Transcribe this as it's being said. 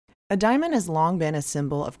A diamond has long been a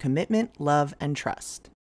symbol of commitment, love, and trust.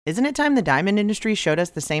 Isn't it time the diamond industry showed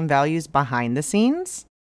us the same values behind the scenes?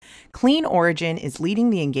 Clean Origin is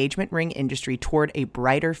leading the engagement ring industry toward a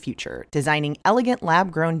brighter future, designing elegant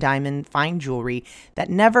lab-grown diamond fine jewelry that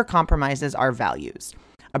never compromises our values.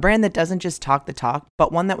 A brand that doesn't just talk the talk,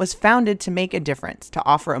 but one that was founded to make a difference, to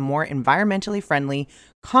offer a more environmentally friendly,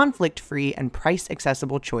 conflict-free, and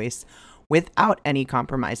price-accessible choice without any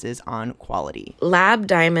compromises on quality. Lab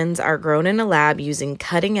diamonds are grown in a lab using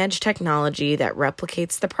cutting-edge technology that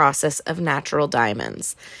replicates the process of natural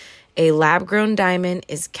diamonds. A lab-grown diamond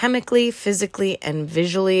is chemically, physically, and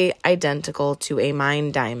visually identical to a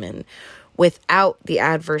mined diamond without the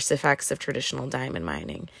adverse effects of traditional diamond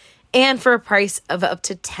mining. And for a price of up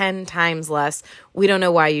to 10 times less, we don't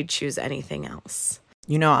know why you'd choose anything else.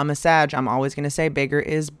 You know, I'm a Sag. I'm always going to say bigger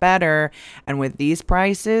is better. And with these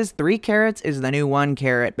prices, 3 carats is the new 1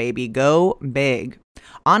 carat, baby. Go big.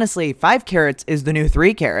 Honestly, 5 carats is the new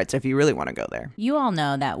 3 carats if you really want to go there. You all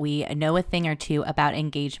know that we know a thing or two about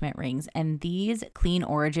engagement rings, and these Clean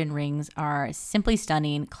Origin rings are simply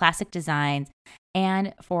stunning, classic designs,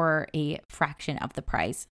 and for a fraction of the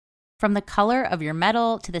price. From the color of your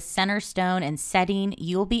metal to the center stone and setting,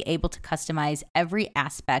 you'll be able to customize every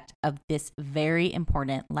aspect of this very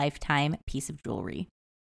important lifetime piece of jewelry.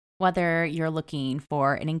 Whether you're looking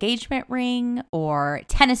for an engagement ring or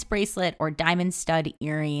tennis bracelet or diamond stud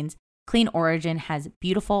earrings, Clean Origin has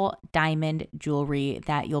beautiful diamond jewelry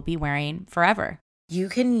that you'll be wearing forever. You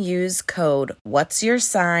can use code What's Your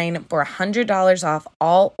Sign for $100 off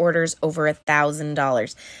all orders over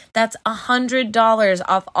 $1,000. That's $100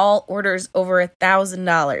 off all orders over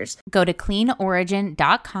 $1,000. Go to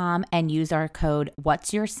cleanorigin.com and use our code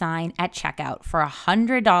What's Your Sign at checkout for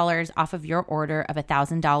 $100 off of your order of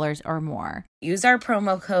 $1,000 or more. Use our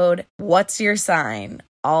promo code What's Your Sign,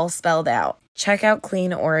 all spelled out. Check out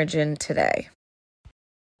Clean Origin today.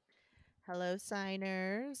 Hello,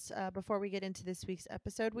 signers. Before we get into this week's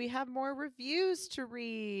episode, we have more reviews to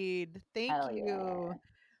read. Thank you. Yeah.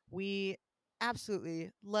 We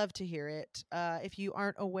absolutely love to hear it. If you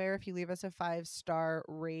aren't aware, if you leave us a 5-star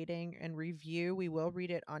rating and review, we will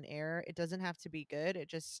read it on air. It doesn't have to be good. It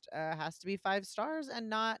just has to be 5 stars and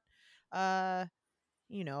not,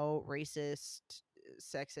 racist,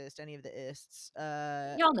 sexist, any of the ists.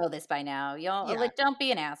 Y'all know this by now. Y'all Yeah. like, don't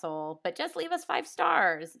be an asshole, but just leave us 5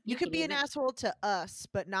 stars. You could be an asshole to us,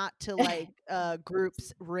 but not to like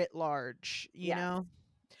groups writ large, you Yes. know?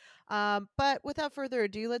 But without further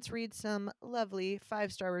ado, let's read some lovely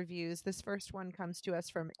 5-star reviews. This first one comes to us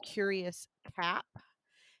from Curious Cap.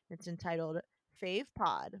 It's entitled Fave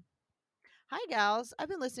Pod. Hi, gals. I've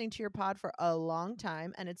been listening to your pod for a long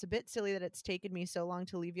time, and it's a bit silly that it's taken me so long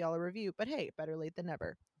to leave y'all a review, but hey, better late than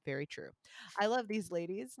never. Very true. I love these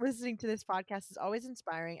ladies. Listening to this podcast is always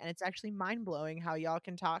inspiring, and it's actually mind-blowing how y'all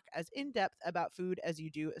can talk as in-depth about food as you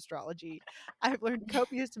do astrology. I've learned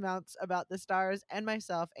copious amounts about the stars and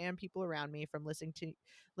myself and people around me from listening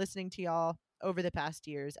to y'all over the past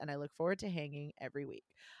years, and I look forward to hanging every week.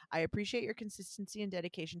 I appreciate your consistency and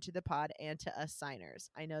dedication to the pod and to us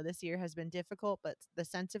signers. I know this year has been difficult, but the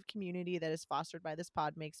sense of community that is fostered by this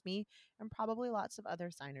pod makes me, and probably lots of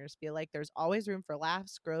other signers, feel like there's always room for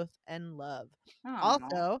laughs, growth, and love.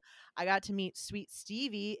 Also, I got to meet Sweet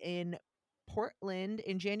Stevie in Portland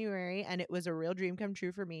in January, and it was a real dream come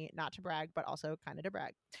true for me. Not to brag, but also kind of to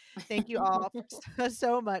brag. Thank you all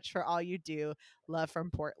so much for all you do. Love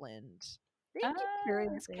from Portland. Thank you,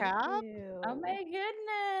 Curious Cap. Oh my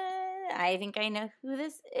goodness. I think I know who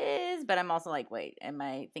this is, but I'm also like, wait, am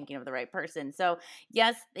I thinking of the right person? So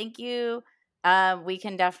yes, thank you. We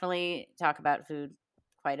can definitely talk about food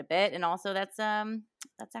quite a bit. And also that's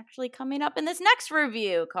actually coming up in this next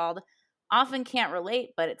review called Often Can't Relate,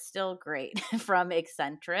 but it's still great from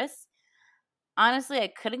Eccentress. Honestly, I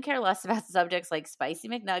couldn't care less about subjects like spicy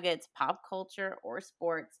McNuggets, pop culture, or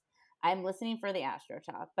sports. I'm listening for the Astro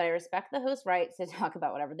Talk, but I respect the host's right to talk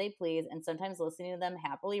about whatever they please, and sometimes listening to them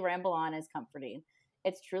happily ramble on is comforting.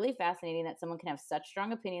 It's truly fascinating that someone can have such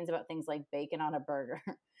strong opinions about things like bacon on a burger.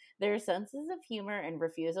 Their senses of humor and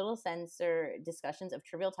refusal to censor discussions of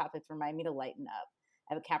trivial topics remind me to lighten up.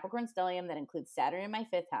 I have a Capricorn stellium that includes Saturn in my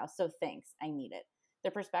 5th house, so thanks, I need it. Their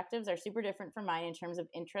perspectives are super different from mine in terms of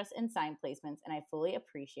interest and sign placements, and I fully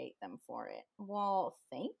appreciate them for it. Well,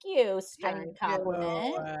 thank you, stern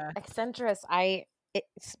compliment. Eccentress,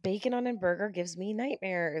 bacon on a burger gives me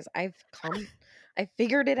nightmares. I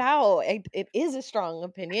figured it out. It is a strong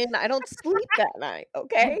opinion. I don't sleep that night,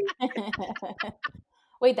 okay?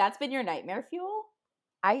 Wait, that's been your nightmare fuel?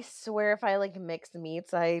 I swear if I like mixed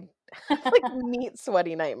meats, I have like meat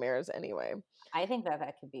sweaty nightmares anyway. I think that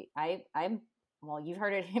could be. I'm Well, you've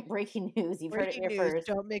heard it. Breaking news. You've heard it Breaking here news, first.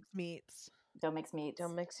 don't mix meats. Don't mix meats.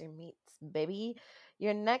 Don't mix your meats, baby.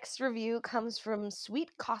 Your next review comes from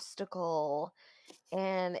Sweet Costical,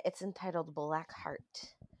 and it's entitled Black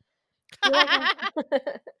Heart. Feel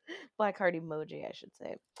like Black Heart emoji, I should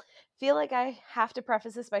say. Feel like I have to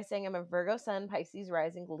preface this by saying I'm a Virgo Sun, Pisces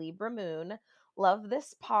Rising, Libra Moon. Love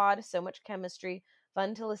this pod. So much chemistry.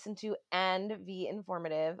 Fun to listen to and be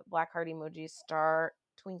informative. Black Heart emoji, star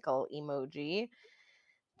twinkle emoji.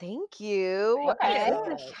 Thank you. Thank This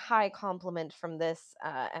you. is a high compliment from this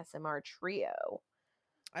SMR trio.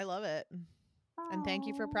 I love it. And thank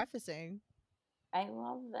you for Aw, prefacing. I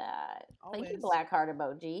love that. Thank you, Always. Black Heart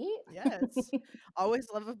emoji. Yes. Always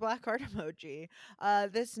love a black heart emoji.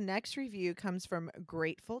 This next review comes from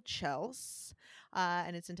Grateful Chels,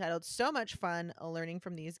 and it's entitled So Much Fun Learning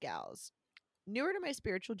from These Gals. Newer to my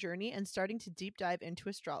spiritual journey and starting to deep dive into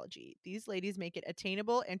astrology, these ladies make it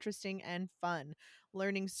attainable, interesting, and fun.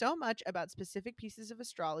 Learning so much about specific pieces of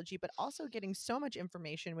astrology, but also getting so much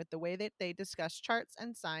information with the way that they discuss charts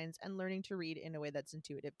and signs and learning to read in a way that's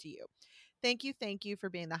intuitive to you. Thank you for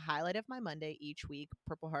being the highlight of my Monday each week.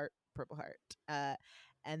 Purple heart, purple heart.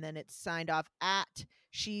 And then it's signed off at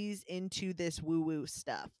She's Into This Woo Woo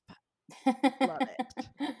Stuff. Love it.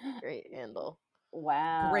 Great handle.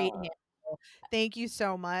 Wow. Great handle. Thank you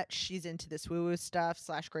so much. She's Into This Woo Woo Stuff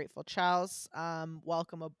 / Grateful Charles.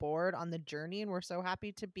 Welcome aboard on the journey, and we're so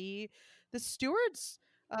happy to be the stewards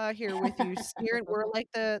here with you. Steering, we're like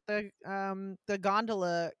the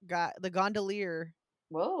gondola guy, the gondolier.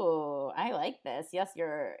 Whoa, I like this. Yes,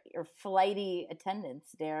 your flighty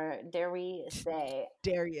attendants, dare we say.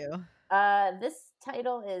 Dare you. This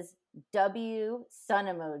title is W sun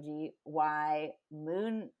emoji, Y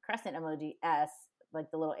moon crescent emoji, S like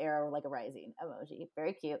the little arrow like a rising emoji.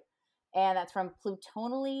 Very cute. And that's from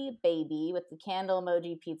Plutonally Baby with the candle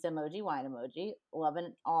emoji, pizza emoji, wine emoji.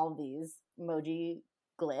 Loving all these emoji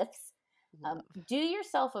glyphs. Do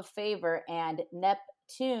yourself a favor and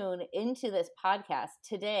Neptune into this podcast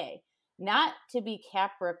today. Not to be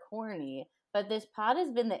Capricorny, but this pod has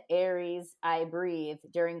been the Aries I breathe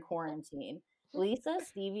during quarantine. Lisa,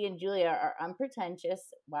 Stevie, and Julia are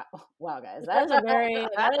unpretentious. Wow, guys, that is a very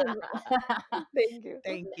Thank you.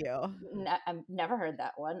 Thank you. I've never heard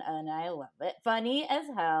that one, and I love it. Funny as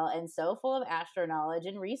hell, and so full of astro knowledge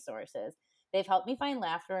and resources. They've helped me find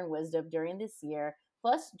laughter and wisdom during this year.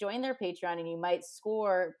 Plus, join their Patreon, and you might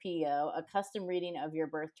score PO a custom reading of your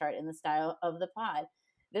birth chart in the style of the pod.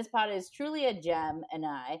 This pod is truly a gem, and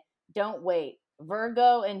I don't wait.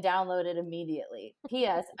 Virgo and download it immediately.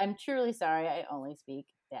 P.S. I'm truly sorry. I only speak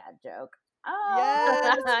dad joke. Oh,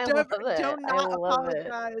 Yes. I don't love it. don't I not love it.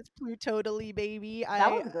 apologize, Plutotally Baby.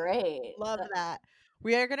 that was great. Love that.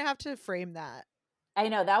 We are gonna have to frame that. I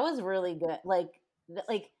know that was really good. Like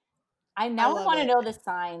I now love want to it. know the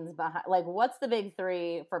signs behind. Like, what's the big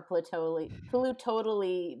three for Plutotally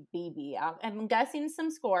BB? I'm guessing some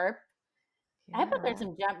Scorp. I bet there's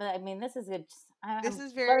some jump. I mean, this is good. This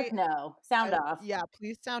is very sound off. Yeah,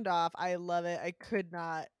 please sound off. I love it. I could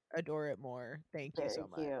not adore it more. Thank you so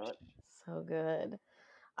much. Cute. So good.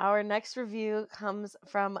 Our next review comes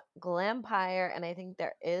from Glampire, and I think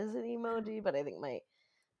there is an emoji, but I think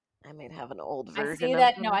I might have an old version. I see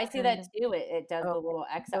that. No, I see that too. It does the little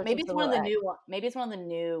X. So Maybe it's it's a one of the little new ones. Maybe it's one of the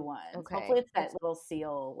new ones. Okay. Hopefully, it's that little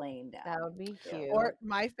seal laying down. That would be cute. Or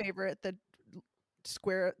my favorite, the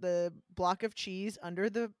block of cheese under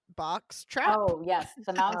the box trap. Oh yes,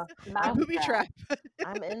 the mouse booby trap.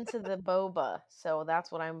 I'm into the boba, so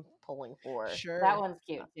that's what I'm pulling for. Sure. That one's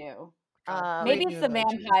cute too. Maybe Maybe it's the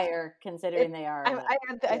vampire, considering they are.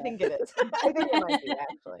 I think it is. I think it might be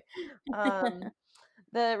actually.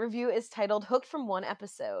 The review is titled "Hooked from One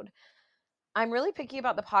Episode." I'm really picky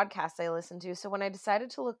about the podcasts I listen to, so when I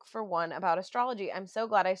decided to look for one about astrology, I'm so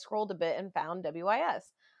glad I scrolled a bit and found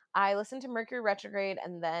WIS. I listened to Mercury retrograde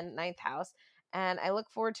and then Ninth House, and I look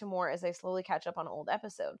forward to more as I slowly catch up on old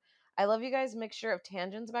episodes. I love you guys' mixture of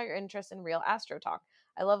tangents about your interests and real astro talk.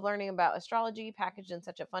 I love learning about astrology packaged in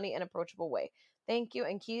such a funny and approachable way. Thank you,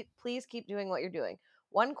 and please keep doing what you're doing.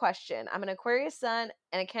 One question. I'm an Aquarius sun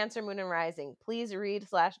and a Cancer moon and rising. Please read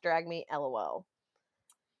 / drag me, LOL.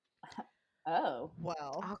 Oh.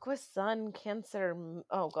 Wow. Aqua sun, Cancer.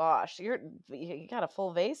 Oh gosh, you got a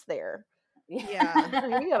full vase there.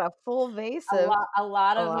 Yeah. You got a full vase a of lot a of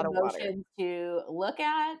lot of water. emotions to look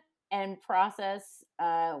at and process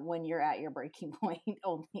when you're at your breaking point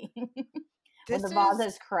only. When the vase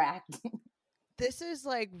is cracked. This is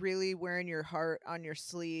like really wearing your heart on your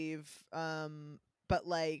sleeve but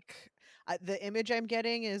like the image I'm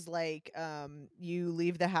getting is like you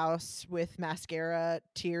leave the house with mascara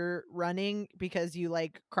tear running because you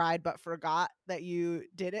like cried but forgot that you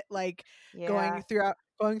did it, like Yeah.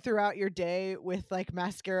 going throughout your day with like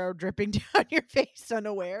mascara dripping down your face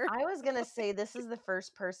unaware. I was gonna say this is the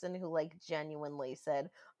first person who like genuinely said,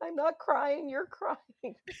 "I'm not crying, you're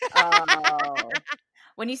crying." Oh.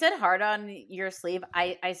 When you said heart on your sleeve,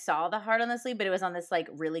 I saw the heart on the sleeve, but it was on this like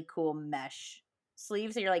really cool mesh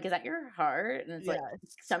sleeve. So you're like, is that your heart? And it's like,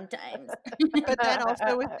 Yes. sometimes. But then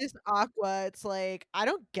also with this aqua, it's like I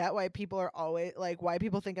don't get why people are always like why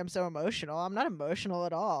people think I'm so emotional. I'm not emotional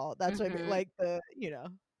at all. That's what I mean, Mhm. like the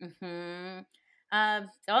Mm-hmm.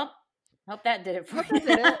 Oh, hope that did it for Hope you.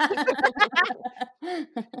 that did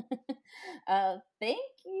Thank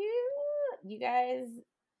you. You guys,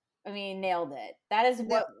 I mean, nailed it. That is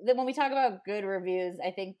Nail- what when we talk about good reviews,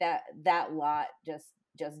 I think that lot just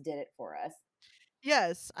did it for us.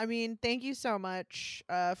 Yes, I mean, thank you so much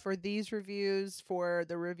for these reviews, for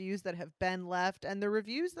the reviews that have been left, and the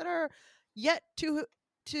reviews that are yet to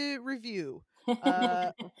review.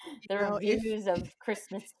 Uh, The if reviews of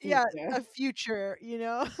Christmas yeah, future. a future,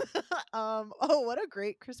 oh, what a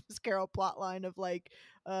great Christmas Carol plot line of like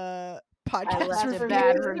I podcast left a reviews.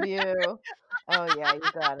 bad reviews. review. Oh yeah, you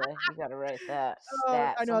gotta write that Oh,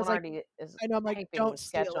 stat. I know. I was Someone like, already is I know. I'm like, typing don't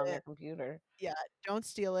sketch steal on their it. computer. Yeah, don't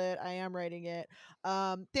steal it. I am writing it.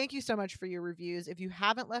 Thank you so much for your reviews. If you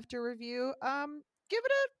haven't left a review, give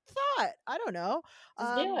it a thought. I don't know.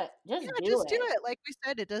 Just do it. Yeah, Just do just do it. it. Like we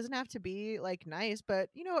said, it doesn't have to be like nice, but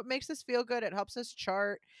it makes us feel good. It helps us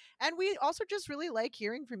chart. And we also just really like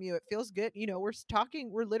hearing from you. It feels good.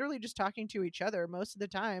 We're literally just talking to each other most of the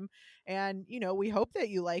time. And, we hope that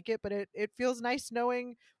you like it, but it feels nice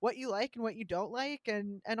knowing what you like and what you don't like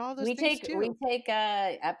and all those We things take too.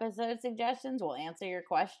 episode suggestions. We'll answer your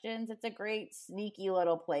questions. It's a great sneaky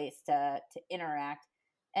little place to interact.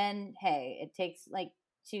 And hey, it takes like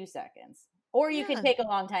 2 seconds. Or you Yeah. could take a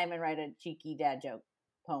long time and write a cheeky dad joke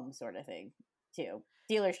poem sort of thing too.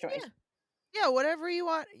 Dealer's choice. Yeah, whatever you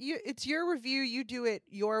want. It's your review. You do it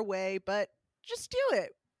your way, but just do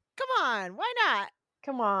it. Come on, why not?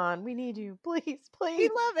 Come on, we need you, please, We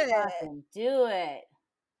please. love it. Fucking do it.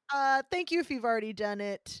 Thank you if you've already done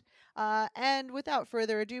it. And without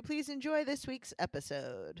further ado, please enjoy this week's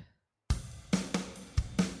episode.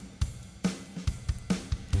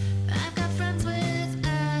 I've got friends with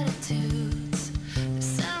attitudes. They're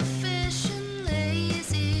selfish and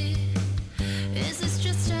lazy. Is this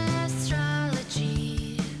just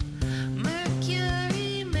astrology?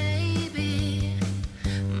 Mercury, maybe.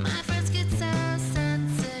 My friends get so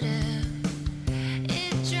sensitive.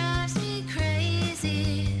 It drives me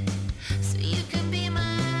crazy. So you can be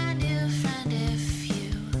my new friend if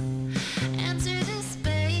you answer this,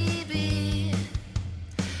 baby.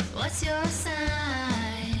 What's your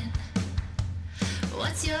sign?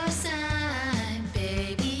 What's your sign,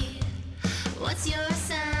 baby? What's your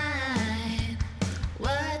sign?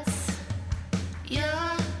 What's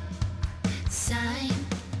your sign?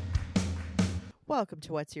 Welcome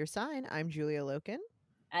to What's Your Sign? I'm Julia Loken.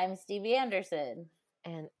 I'm Stevie Anderson.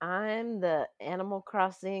 And I'm the Animal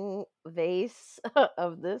Crossing vase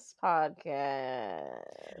of this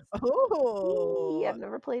podcast. Oh, I've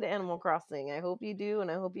never played Animal Crossing. I hope you do, and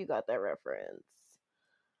I hope you got that reference.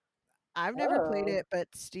 I've never played Oh. it, but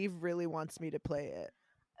Steve really wants me to play it.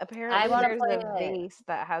 Apparently, wanna there's play a it. vase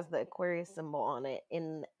that has the Aquarius symbol on it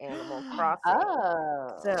in Animal Crossing.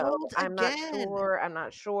 Oh. So Sold I'm again.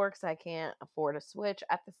 not sure because I can't afford a Switch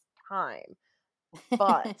at this time.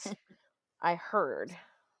 But I heard.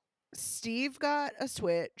 Steve got a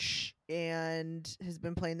Switch and has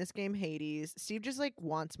been playing this game Hades. Steve just like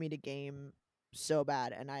wants me to game so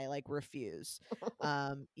bad and I like refuse.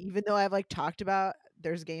 Even though I've like talked about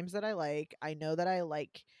there's games that I like. I know that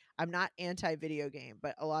I'm not anti video game,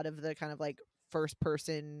 but a lot of the kind of like first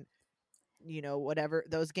person, whatever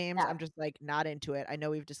those games, Yeah. I'm just like not into it. I know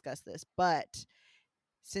we've discussed this, but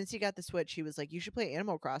since he got the Switch, he was like, you should play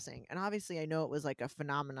Animal Crossing. And obviously I know it was like a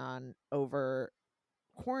phenomenon over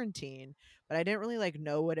quarantine, but I didn't really like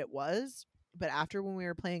know what it was. But after when we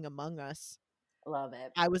were playing Among Us, Love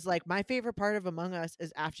it. I was like, my favorite part of Among Us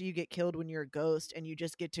is after you get killed when you're a ghost and you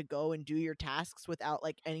just get to go and do your tasks without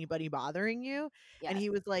like anybody bothering you. And Yes. he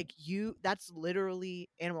was like, that's literally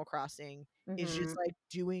Animal Crossing is just Mhm. like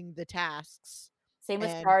doing the tasks. Same with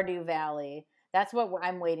and- Stardew Valley. That's what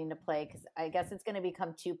I'm waiting to play because I guess it's going to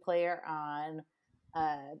become 2-player on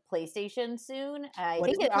PlayStation soon. I What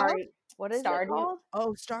think is it called? already What is Stardew. it called?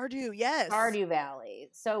 Oh, Stardew, yes. Stardew Valley.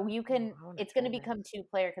 So you can. I wanna It's going to try become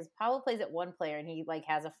 2-player because Paolo plays it 1-player and he like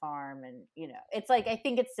has a farm and it's like I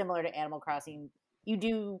think it's similar to Animal Crossing you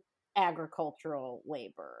do agricultural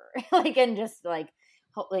labor, like, and just like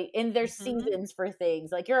in there's Mhm. seasons for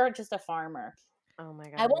things. Like you're just a farmer. Oh my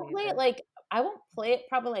I god, won't me play it either. like I won't play it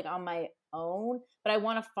probably like on my own, but I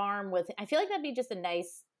want to farm with. I feel like that'd be just a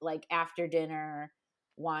nice like after dinner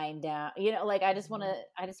wind down. Like I just want to.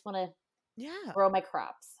 I just want to Yeah. grow my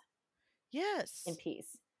crops in Yes.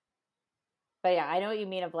 peace. But yeah, I know what you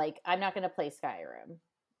mean. Of like, I'm not going to play Skyrim.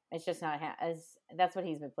 It's just not as that's what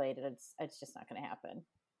he's been playing, and it's just not going to happen.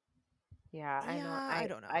 Yeah, I know. Yeah, I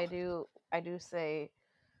don't know. I do say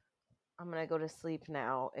I'm gonna go to sleep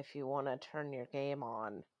now. If you want to turn your game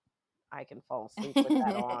on, I can fall asleep with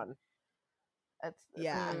that on. That's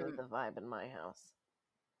Yeah. kind of the vibe in my house.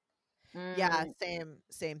 Yeah, Mm,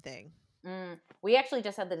 same thing. we actually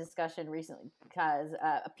just had the discussion recently because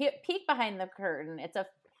a peek behind the curtain.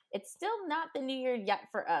 It's still not the new year yet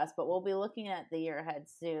for us, but we'll be looking at the year ahead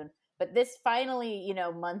soon. But this finally,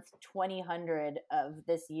 month 2000 of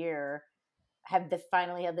this year,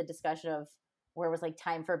 finally had the discussion of where it was like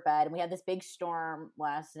time for bed, and we had this big storm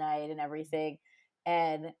last night and everything,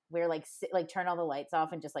 and we were like turn all the lights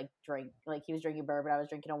off and just like drink. Like he was drinking bourbon, I was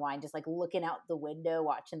drinking a wine, just like looking out the window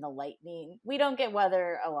watching the lightning. We don't get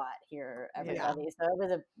weather a lot here, everybody, so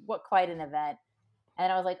it was quite an event.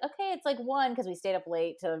 And I was like, okay, it's like 1 because we stayed up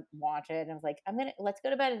late to watch it, and I was like, let's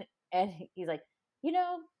go to bed, and he's like,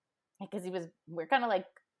 because we're kind of like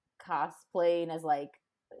cosplaying as like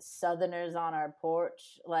Southerners on our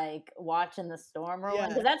porch, like watching the storm roll in, Yeah.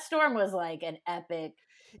 because that storm was like an epic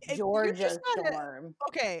You Georgia just gotta storm.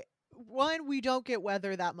 Okay, one, we don't get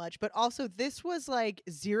weather that much, but also this was like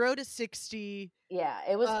 0 to 60, Yeah,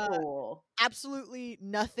 it was uh, cool. absolutely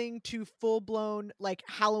nothing to full-blown, like,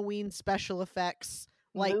 Halloween special effects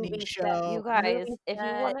lightning Movie set. show. You guys, movie if you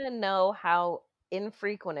set. want to know how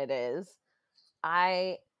infrequent it is,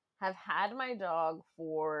 I have had my dog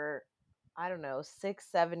for, I don't know,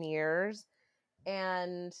 6-7 years,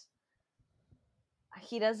 and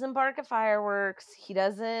he doesn't bark at fireworks. He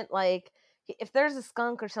doesn't like if there's a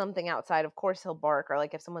skunk or something outside, of course he'll bark, or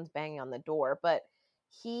like if someone's banging on the door, but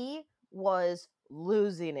he was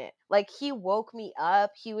losing it. Like he woke me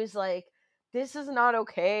up. He was like, this is not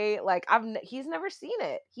okay. Like he's never seen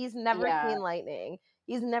it. He's never Yeah. seen lightning.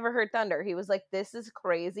 He's never heard thunder. He was like, this is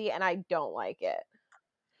crazy and I don't like it.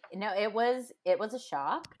 No, it was a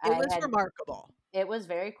shock. It was remarkable. It was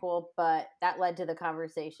very cool, but that led to the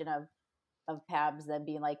conversation of Pabs then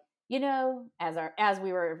being like, as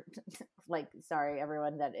we were like, sorry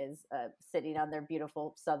everyone that is sitting on their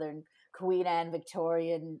beautiful Southern Queen Anne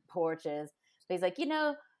Victorian porches, but he's like,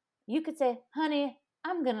 you could say, honey,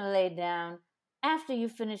 I'm gonna lay down. After you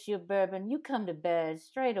finish your bourbon, you come to bed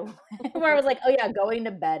straight away. Where I was like, oh yeah, going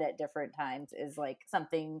to bed at different times is like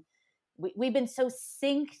something we've been so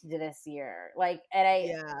synced this year. Like,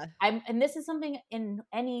 and and this is something in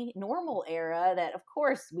any normal era that of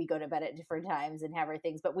course we go to bed at different times and have our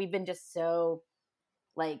things, but we've been just so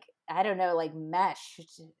like, I don't know, like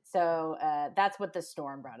meshed. So that's what the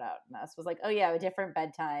storm brought out in us, was like, oh yeah, different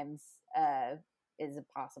bedtimes is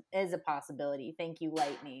a possibility. Thank you,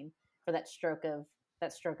 lightning, for that stroke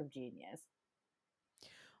of genius.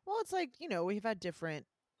 Well, it's like, we've had different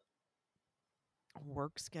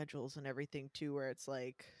work schedules and everything too, where it's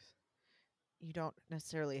like you don't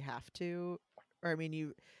necessarily have to, or I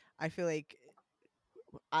mean, I feel like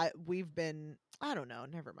we've been, I don't know,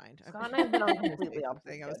 never mind. Scott and I have been on I was completely opposite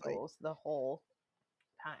saying, I was like, schedules the whole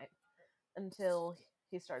time until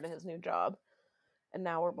he started his new job, and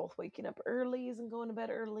now we're both waking up earlies and going to bed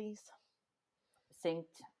earlies.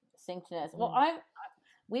 Syncedness. Well,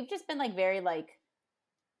 we've just been like very like,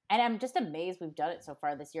 and I'm just amazed we've done it so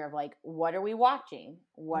far this year of like, what are we watching?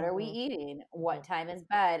 What are we eating? What time is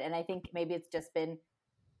bed? And I think maybe it's just been,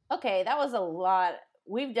 okay, that was a lot.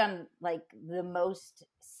 We've done like the most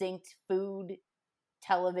synced food,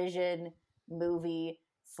 television, movie,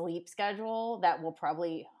 sleep schedule that we'll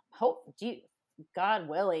probably God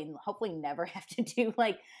willing, hopefully never have to do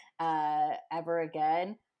like ever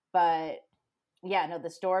again. But yeah, no, the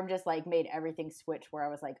storm just like made everything switch, where I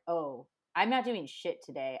was like, oh, I'm not doing shit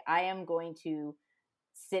today. I am going to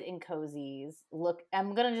sit in cozies.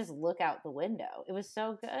 I'm going to just look out the window. It was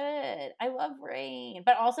so good. I love rain.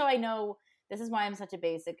 But also I know this is why I'm such a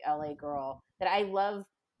basic LA girl, that I love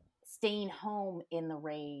staying home in the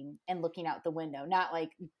rain and looking out the window, not like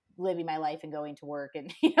living my life and going to work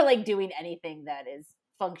and like doing anything that is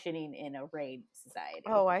functioning in a rain society.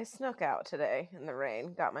 Oh, I snuck out today in the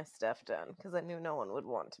rain, got my stuff done, because I knew no one would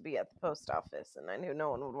want to be at the post office, and I knew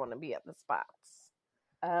no one would want to be at the spots.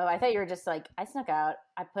 Oh, I thought you were just like, I snuck out.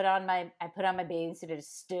 I put on my bathing suit and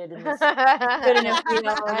just stood in a field.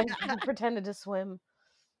 I pretended to swim.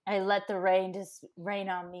 I let the rain just rain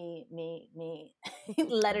on me.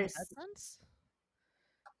 Let her,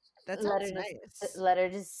 That sounds nice. let her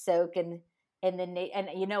just soak in the and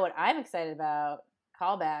you know what I'm excited about?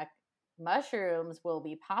 Callback, mushrooms will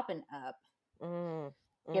be popping up. Mm,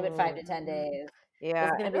 Give it 5 to 10 mm. days. Yeah,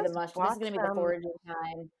 This is gonna be the mushroom. This is gonna be the foraging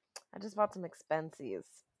time. I just bought some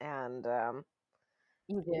expensives, and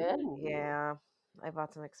You did? yeah, I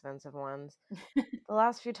bought some expensive ones. The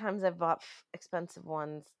last few times I've bought expensive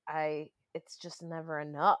ones, it's just never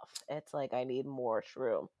enough. It's like I need more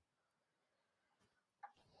shroom.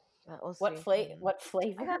 But we'll What see. What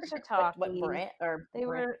flavor? I got What shiitake. brand or They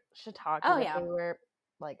brand? were shiitake, Oh but yeah. they were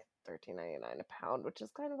like $13.99 a pound, which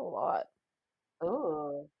is kind of a lot.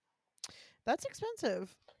 Ooh, That's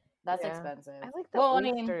expensive. that's Yeah. expensive. I like the Well,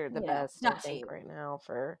 oyster the best, it's I not think, cheap. right now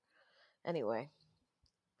for anyway.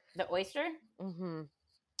 The oyster? Mm-hmm.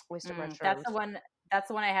 Oyster mushrooms. That's the one. That's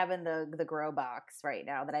the one I have in the grow box right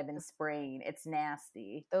now that I've been spraying. It's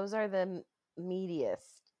nasty. Those are the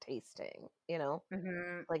meatiest tasting,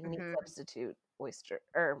 like meat Mm-hmm. substitute oyster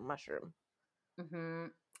or mushroom. Mm-hmm.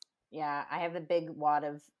 Yeah, I have the big wad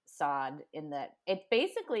of sod in that. It's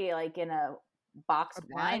basically like in a box A bag?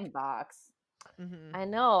 wine box. Mm-hmm. I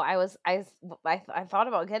know. I thought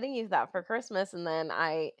about getting you that for Christmas, and then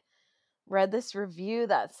I read this review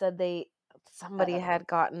that said somebody had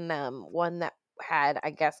gotten one that had, I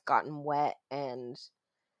guess, gotten wet and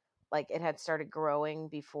like it had started growing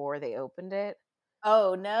before they opened it.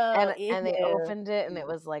 Oh no! And they Ew. opened it and it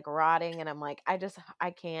was like rotting, and I'm like, I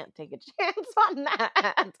can't take a chance on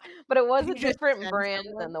that. But it was You a just different send brand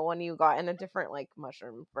someone? than the one you got, and a different like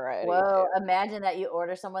mushroom variety Whoa! too. Imagine that you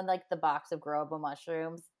order someone like the box of growable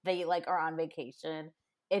mushrooms. They like are on vacation.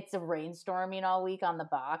 It's a rainstorming all week on the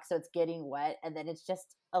box, so it's getting wet, and then it's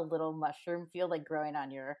just a little mushroom field like growing on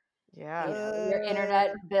your Yeah. your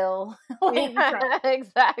internet bill. Like, Yeah,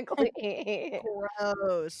 exactly.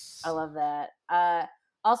 Gross. I love that.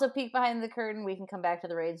 Also, peek behind the curtain. We can come back to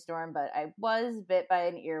the rainstorm, but I was bit by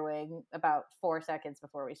an earwig about 4 seconds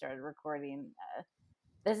before we started recording.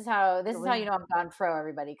 This is how you know I'm gone pro,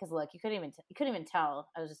 everybody. Because look, you couldn't even tell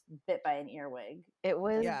I was just bit by an earwig. It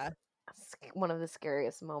was Yeah. one of the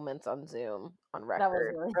scariest moments on Zoom on That was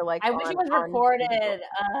record. really. Or like I wish it was on recorded. video.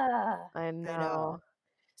 I I I know. know.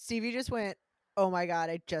 Stevie just went, "Oh my god,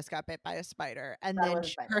 I just got bit by a spider," and Thought it then was a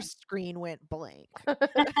spider. her screen went blank.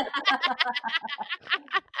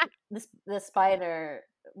 The spider,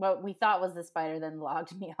 what we thought was the spider, then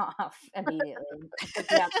logged me off immediately. Took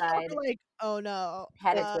me outside. We're like, "Oh no."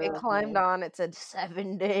 Had it It climbed on. It said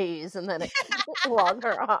 7 days, and then it logged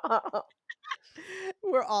her off.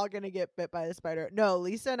 We're all gonna get bit by a spider. No,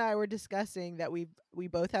 Lisa and I were discussing that we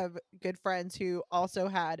both have good friends who also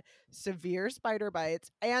had severe spider bites,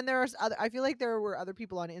 and there's other. I feel like there were other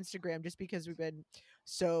people on Instagram just because we've been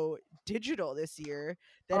so digital this year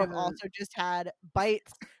that have also just had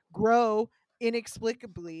bites grow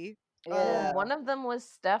inexplicably. Yeah. One of them was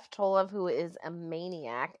Steph Tolov, who is a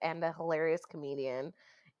maniac and a hilarious comedian,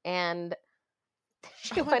 and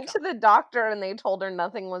she went to the doctor and they told her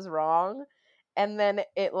nothing was wrong, and then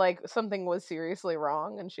it like something was seriously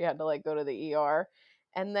wrong and she had to like go to the ER.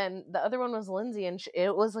 And then the other one was Lindsay, and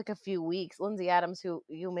it was like a few weeks. Lindsay Adams, who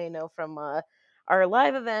you may know from our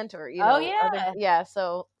live event, or yeah.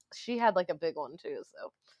 So she had like a big one too.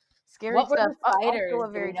 So scary What were stuff. the spiders? Also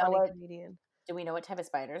a very funny comedian. Do we know what type of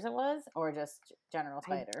spiders it was, or just general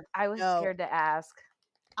spider? I was No. scared to ask.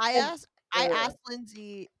 I asked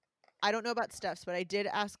Lindsay. I don't know about Steph's, but I did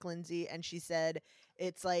ask Lindsay, and she said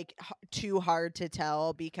it's like too hard to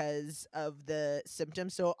tell because of the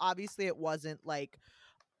symptoms. So obviously, it wasn't like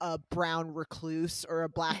a brown recluse or a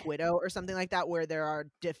black widow or something like that, where there are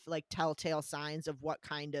like telltale signs of what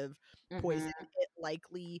kind of poison. It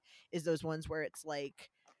likely is those ones where it's like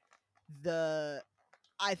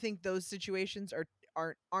I think those situations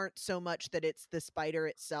aren't so much that it's the spider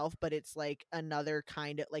itself, but it's like another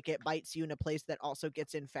kind of like it bites you in a place that also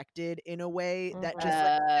gets infected in a way that just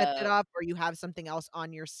like sets it off, or you have something else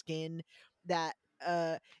on your skin that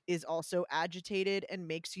is also agitated and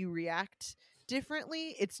makes you react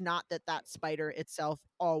differently. It's not that spider itself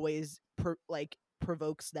always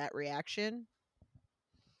provokes that reaction.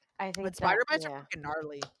 I think But spider bites are fucking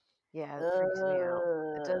gnarly. Yeah, it freaks me out.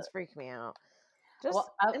 It does freak me out. Just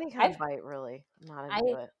any kind of bite, really. I'm not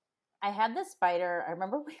into it. I had this spider. I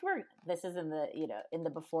remember this is in the, in the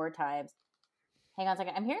before times. Hang on a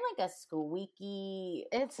second. I'm hearing like a squeaky.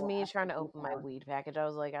 It's me trying to open my weed package. I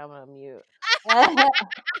was like, I'm gonna mute.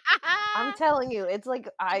 I'm telling you, it's like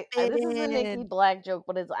this is a Nikki Black joke,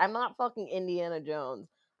 but I'm not fucking Indiana Jones.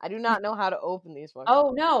 I do not know how to open these fucking.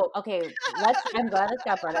 Oh no. Okay. I'm glad this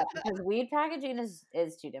got brought up because weed packaging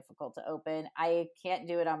is too difficult to open. I can't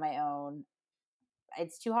do it on my own.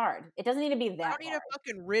 It's too hard. It doesn't need to be I that don't need a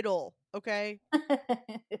fucking riddle, okay? hard.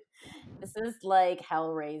 This is like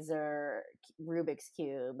Hellraiser, Rubik's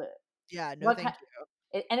Cube. Yeah, no What thank ki-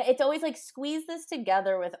 you. and it's always like squeeze this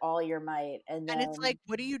together with all your might, and And it's then like,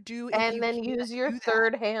 what do you do if And you then can't use your do that?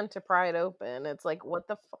 third hand to pry it open. It's like, what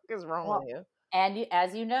the fuck is wrong Well, with you? and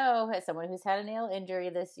as you know, as someone who's had a nail injury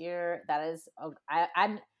this year, that is,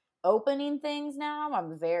 I'm opening things now.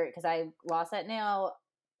 I'm very, because I lost that nail.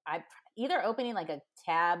 I either opening like a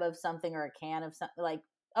tab of something or a can of something, like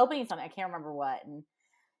opening something. I can't remember what. And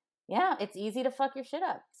yeah, it's easy to fuck your shit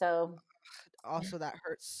up. So Also, that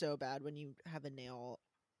hurts so bad when you have a nail,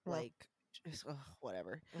 Yeah. like, just,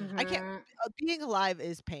 whatever. I can't. mhm. Being alive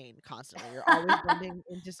is pain constantly. You're always bumping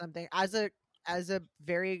into something. As a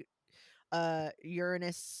very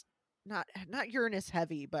Uranus, not Uranus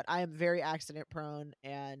heavy, but I am very accident prone,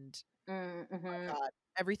 and Mhm. God,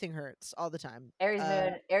 everything hurts all the time. Aries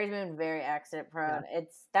moon, very accident prone.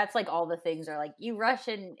 That's like all the things are like you rush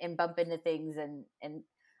and bump into things and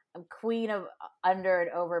I'm queen of under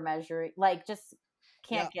and over measuring. Like just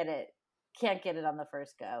Yeah. can't get it on the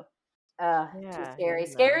first go. Too Yeah,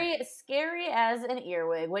 scary. Scary as an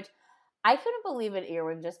earwig, which I couldn't believe an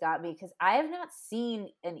earwig just got me because I have not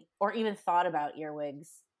seen or even thought about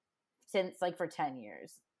earwigs since like for 10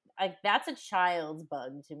 years. Like that's a child's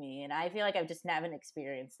bug to me, and I feel like I've just haven't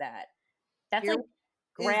experienced that. That's Ear- like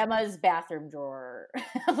grandma's bathroom drawer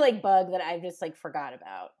like bug that I just like forgot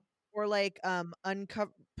about. Or like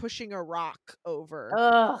pushing a rock over.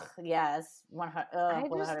 Ugh, yes, 100. I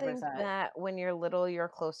just think 100%. that when you're little, you're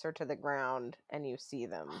closer to the ground and you see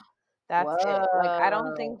them. That's it. Like, I don't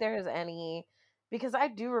Whoa. think there's any, because I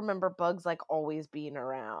do remember bugs like always being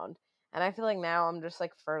around. And I feel like now I'm just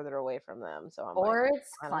like further away from them. So I'm Or like,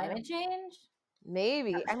 it's I don't know. climate change.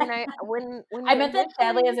 Maybe. I mean, when I you meant that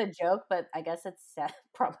sadly as initially- a joke, but I guess it's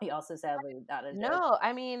probably also sadly not a joke. No,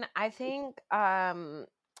 I mean, I think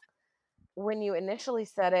when you initially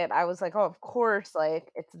said it, I was like, oh, of course, like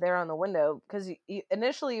it's there on the window because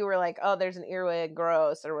initially you were like, oh, there's an earwig,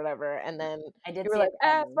 gross or whatever, and then I did you were see like, it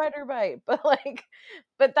coming. spider bite, but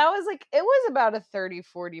that was like it was about a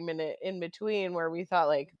 30-40 minute in between where we thought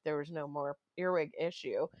like there was no more earwig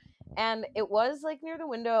issue, and it was like near the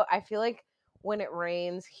window. I feel like when it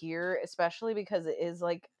rains here, especially because it is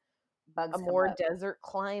like Bugs a come more up. desert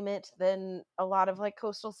climate than a lot of like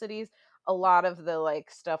coastal cities, a lot of the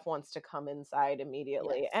like stuff wants to come inside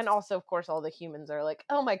immediately. Yes. And also of course all the humans are like,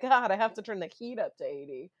 oh my god, I have to turn the heat up to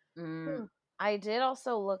 80. Mm. I did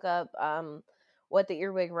also look up what the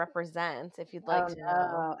earwig represents if you'd like Oh to know.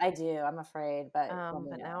 no, I do. I'm afraid, but let me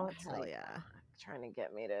But know. now it's Hell like yeah. trying to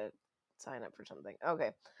get me to sign up for something.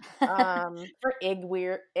 Okay. For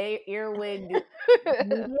earwig media.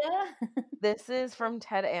 This is from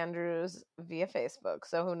Ted Andrews via Facebook,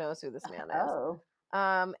 so who knows who this man is.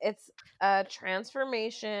 Oh, It's a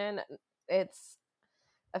transformation. It's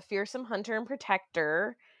a fearsome hunter and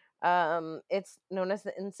protector. It's known as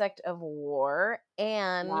the insect of war,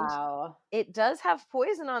 and wow. it does have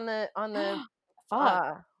poison on the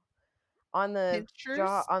Fuck. Pinchers?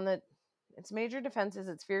 jaw on the. Its major defenses,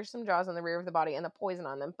 its fearsome jaws on the rear of the body, and the poison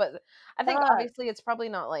on them. But I think Fuck. obviously it's probably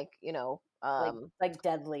not like Like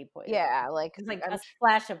deadly poison. yeah, like It's like I'm a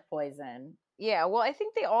splash of poison. yeah. Well, I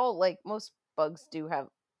think they all like most bugs do have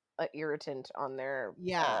an irritant on their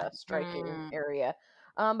Yeah. striking Mm. area.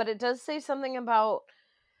 But it does say something about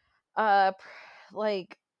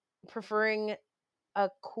like preferring a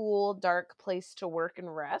cool, dark place to work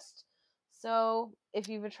and rest. So if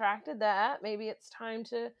you've attracted that, maybe it's time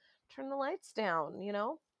to turn the lights down, you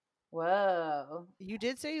know? Whoa. You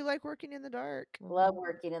did say you like working in the dark. Love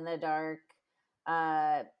working in the dark.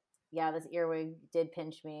 Yeah, this earwig did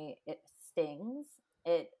pinch me. It stings.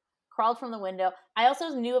 It crawled from the window. I also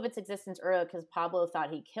knew of its existence earlier because Pablo thought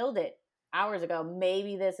he killed it hours ago.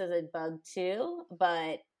 Maybe this is a bug too,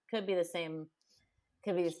 but could be the same.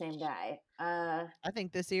 Could be the same guy. I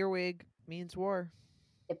think this earwig means war.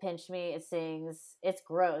 It pinched me. It stings. It's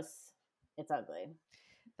gross. It's ugly.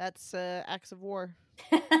 That's acts of war.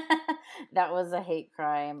 That was a hate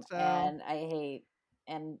crime, So- and I hate.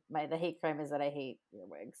 And the hate crime is that I hate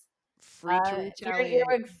earwigs. Free to If you're an retaliate.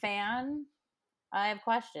 earwig fan, I have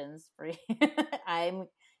questions for you. I'm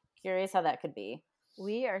curious how that could be.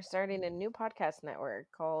 We are starting a new podcast network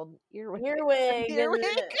called Earwig. Earwig. Earwig?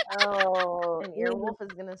 Oh, And Earwolf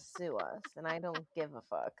is gonna sue us, and I don't give a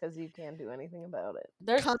fuck because you can't do anything about it.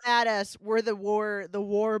 There's Come at us. We're the war The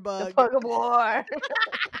bug. bug of war.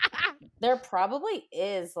 There probably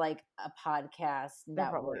is like a podcast There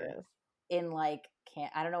probably network is. in like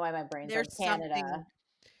I don't know why my brain's There's like Canada. something.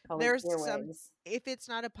 Called There's Earwigs. if it's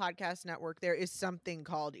not a podcast network, there is something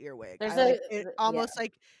called Earwig. There's I like a- it yeah. almost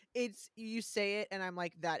like it's you say it and I'm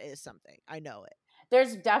like, that is something. I know it.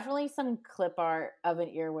 There's definitely some clip art of an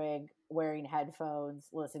earwig wearing headphones,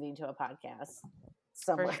 listening to a podcast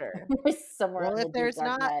somewhere. sure. Somewhere. Well, on the if deep there's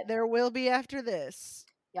dark not, net. there will be after this.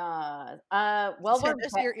 Well, we're Send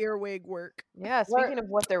us your earwig work. Yeah, speaking of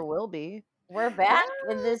what there will be. we're back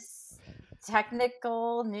in this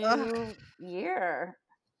technical new Ugh. year.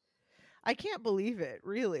 I can't believe it.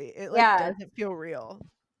 Really, it Yeah. doesn't feel real.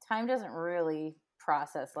 Time doesn't really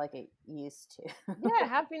process like it used to. Yeah,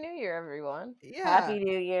 Happy New Year, everyone. Yeah. Happy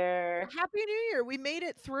New Year. Happy New Year. We made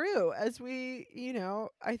it through, as we,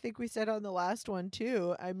 I think we said on the last one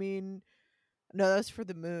too. I mean, no, that was for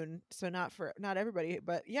the moon, so not everybody,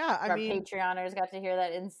 but yeah, I Our mean, Patreoners got to hear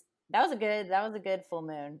that. That was a good full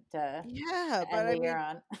moon to yeah, but end I the year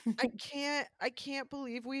mean, on. I can't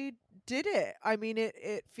believe we did it. I mean,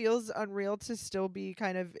 it feels unreal to still be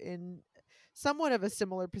kind of in somewhat of a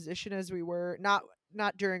similar position as we were not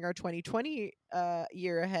during our 2020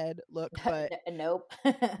 year ahead look, but Nope.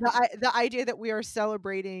 the idea that we are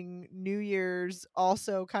celebrating New Year's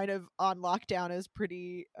also kind of on lockdown is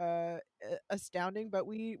pretty astounding, but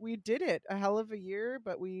we did it. A hell of a year,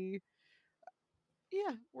 but we're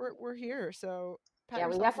here, so pat Yeah,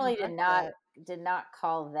 we yourself on the definitely back did for not that. did not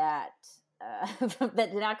call that that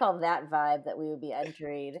did not call that vibe that we would be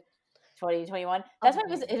entering 2021. That's why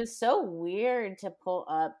it was so weird to pull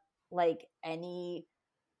up like any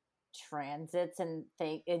transits and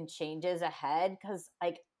changes ahead, because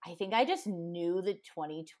like I think I just knew the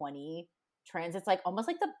 2020 transits like almost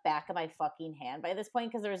like the back of my fucking hand by this point,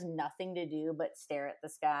 because there was nothing to do but stare at the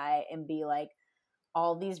sky and be like,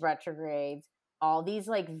 all these retrogrades, all these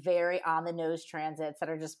like very on the nose transits that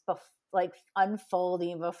are just like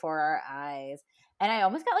unfolding before our eyes. And I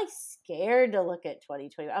almost got like scared to look at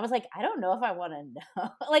 2020. I was like, I don't know if I want to know.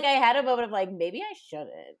 Like I had a moment of like, maybe I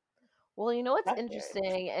shouldn't. Well, you know what's That's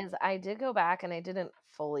interesting is I did go back and I didn't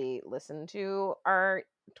fully listen to our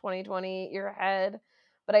 2020 year ahead,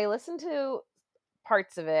 but I listened to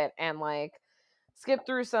parts of it and like skipped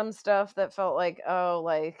through some stuff that felt like, oh,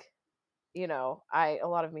 like, a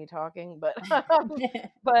lot of me talking, but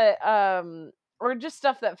or just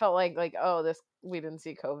stuff that felt like, oh, this, we didn't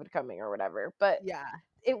see COVID coming or whatever. But Yeah.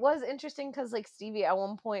 it was interesting because like Stevie, at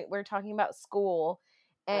one point we were talking about school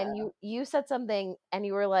and you said something and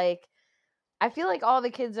you were like, I feel like all the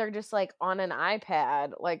kids are just like on an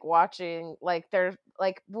iPad, like watching, like they're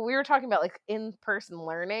like, we were talking about like in-person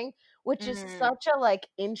learning, which is such a like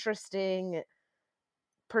interesting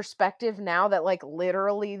perspective now that like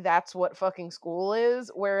literally that's what fucking school is,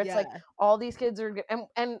 where it's like all these kids are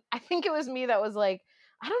and I think it was me that was like,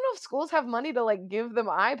 I don't know if schools have money to like give them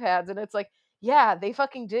iPads, and it's like, yeah, they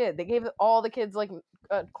fucking did. They gave all the kids like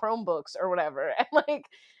Chromebooks or whatever, and like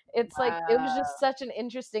it's like it was just such an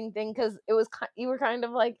interesting thing because it was you were kind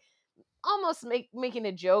of like almost making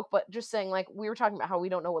a joke, but just saying like, we were talking about how we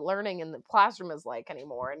don't know what learning in the classroom is like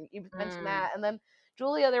anymore, and you mentioned that, and then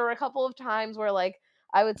Julia, there were a couple of times where like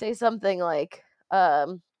I would say something like,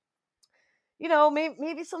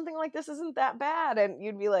 maybe something like this isn't that bad, and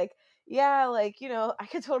you'd be like, yeah, like, I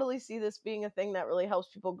could totally see this being a thing that really helps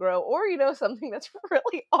people grow, or something that's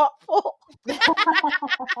really awful.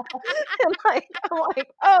 And like I'm like,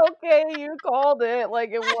 oh, okay, you called it, like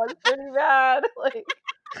it was pretty bad. Like,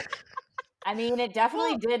 I mean, it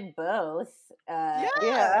definitely did both.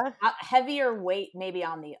 yeah. Heavier weight maybe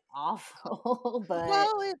on the awful, but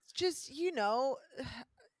Well, it's just,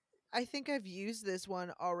 I think I've used this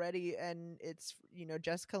one already, and it's,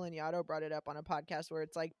 Jessica Lanyadoo brought it up on a podcast where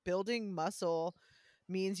it's like building muscle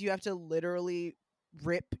means you have to literally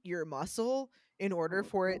rip your muscle in order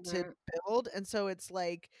for it to build. And so it's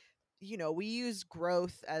like, we use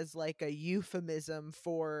growth as like a euphemism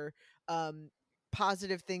for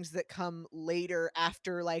positive things that come later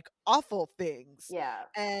after like awful things. yeah.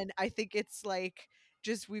 And I think it's like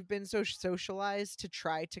just we've been so socialized to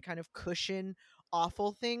try to kind of cushion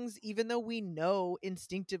awful things, even though we know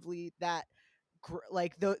instinctively that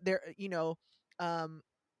like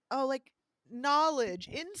knowledge,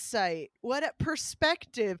 insight, what a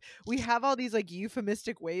perspective. We have all these like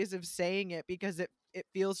euphemistic ways of saying it because it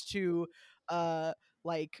feels too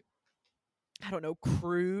like, I don't know,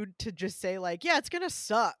 crude to just say like, yeah, it's gonna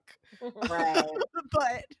suck. Right.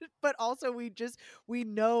 but also we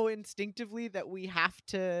know instinctively that we have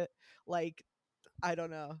to, like, I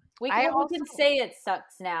don't know. We can say it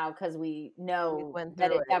sucks now because we know went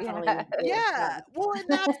that through it it, definitely yeah. did Yeah. suck. Well, and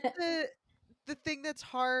that's the thing that's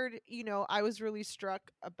hard, I was really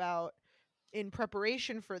struck about in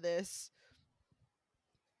preparation for this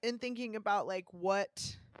and thinking about like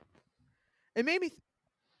what it made me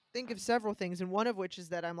think of several things, and one of which is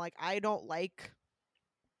that I'm like, I don't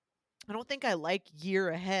think I like year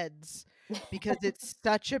aheads because it's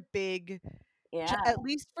such a big Yeah. at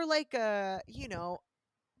least for like I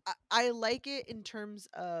like it in terms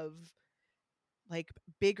of like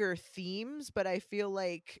bigger themes, but I feel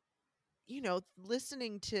like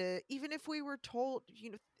listening to, even if we were told,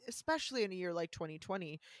 especially in a year like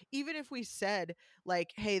 2020, even if we said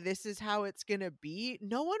like, hey, this is how it's going to be,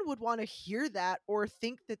 no one would want to hear that or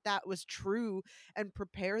think that that was true and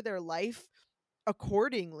prepare their life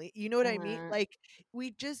accordingly. You know what I mean? Mhm. Like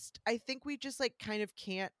I think we just like kind of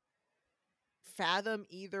can't fathom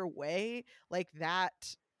either way like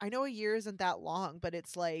that. I know a year isn't that long, but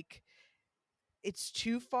it's like it's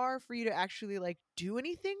too far for you to actually like do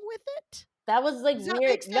anything with it. That was like Does that weird.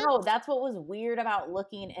 make No, sense? that's what was weird about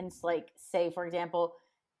looking and like, say, for example,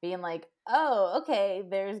 being like, oh, okay,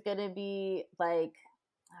 there's gonna be like,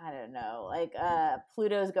 I don't know, like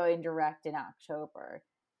Pluto's going direct in October.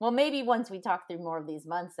 Well, maybe once we talk through more of these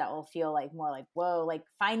months, that will feel like more like, whoa, like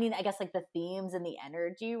finding, I guess, like the themes and the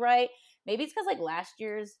energy, right? Maybe it's because like last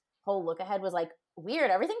year's whole look ahead was like weird.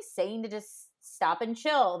 Everything's saying to just stop and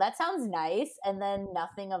chill. That sounds nice. And then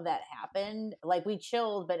nothing of that happened. Like we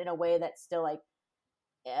chilled, but in a way that's still like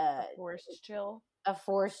A uh, forced chill. a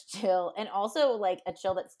forced chill, and also like a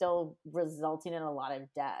chill that's still resulting in a lot of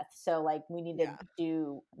death. So like we need to Yeah.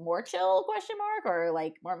 do more chill, question mark, or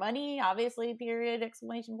like more money, obviously, period,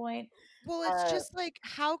 exclamation point. Well, it's Uh, just like,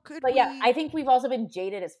 how could but yeah, we? I think we've also been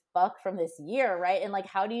jaded as fuck from this year, right? And like,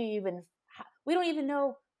 how do you even? We don't even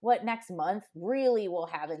know what next month really will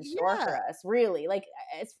have in store for Yeah. us. Really, like,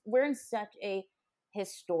 we're in such a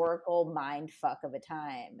historical mind fuck of a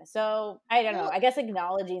time. So I don't know. Well, I guess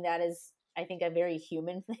acknowledging that is, I think, a very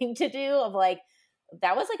human thing to do. Of like,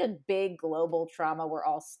 that was like a big global trauma we're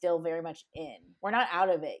all still very much in. We're not out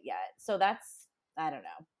of it yet. So that's, I don't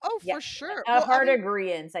know. oh, Yeah, for sure. a Well, I hard mean,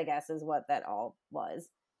 agreement, I guess, is what that all was.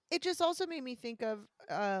 it just also made me think of,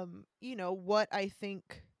 what I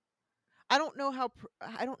think. I don't know how.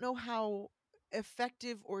 I don't know how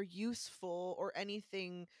effective or useful or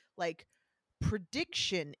anything like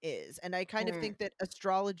prediction is, and I kind of Mm. think that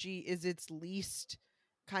astrology is its least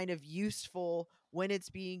kind of useful when it's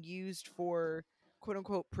being used for quote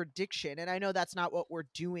unquote prediction. And I know that's not what we're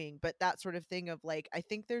doing, but that sort of thing of like, I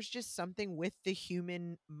think there's just something with the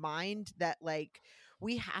human mind that like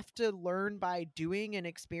we have to learn by doing and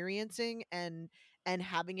experiencing and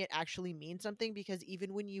having it actually mean something. Because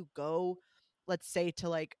even when you go, let's say, to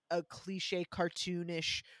like a cliche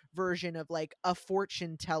cartoonish version of like a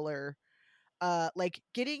fortune teller, like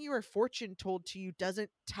getting your fortune told to you doesn't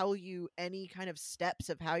tell you any kind of steps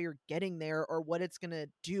of how you're getting there or what it's going to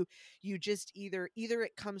do. You just either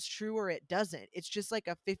it comes true or it doesn't. It's just like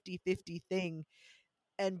a 50-50 thing.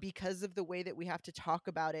 And because of the way that we have to talk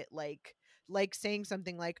about it, like saying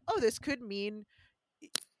something like, oh, this could mean,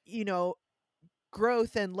 you know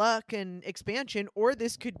growth and luck and expansion, or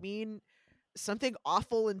this could mean something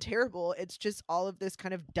awful and terrible. It's just all of this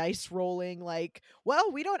kind of dice rolling, like,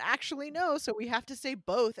 well, we don't actually know, so we have to say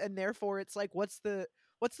both, and therefore it's like, what's the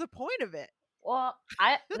point of it? Well,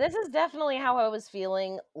 I this is definitely how I was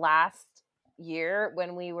feeling last year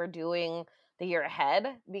when we were doing the year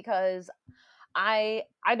ahead, because I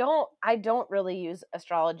don't really use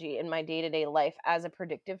astrology in my day-to-day life as a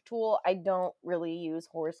predictive tool. I don't really use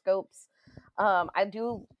horoscopes. I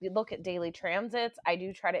do look at daily transits. I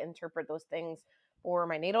do try to interpret those things for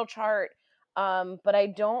my natal chart. But I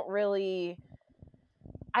don't really,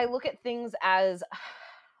 I look at things as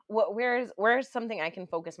where's something I can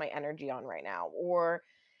focus my energy on right now, or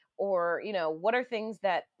what are things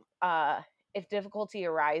that, if difficulty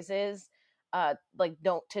arises, like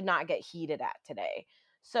don't to not get heated at today.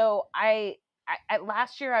 So at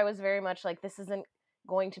last year I was very much like, this isn't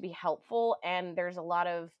going to be helpful, and there's a lot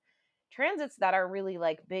of transits that are really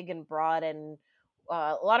like big and broad, and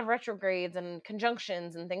a lot of retrogrades and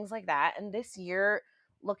conjunctions and things like that. And this year,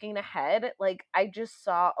 looking ahead, like I just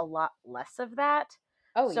saw a lot less of that.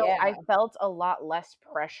 Oh So yeah. I felt a lot less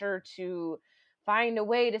pressure to find a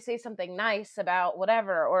way to say something nice about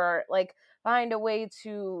whatever, or like find a way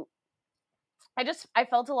to, I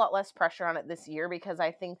felt a lot less pressure on it this year, because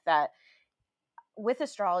I think that with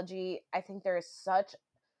astrology, I think there is such,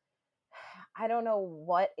 I don't know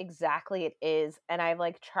what exactly it is, and I've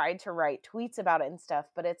like tried to write tweets about it and stuff,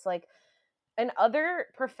 but it's like in other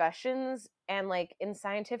professions and like in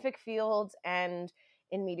scientific fields and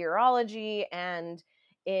in meteorology and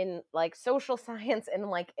in like social science and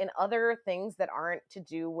like in other things that aren't to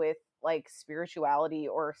do with like spirituality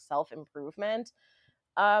or self-improvement,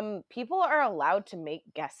 people are allowed to make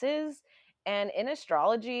guesses. And in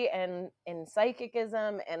astrology and in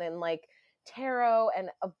psychicism and in like tarot and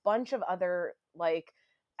a bunch of other, like,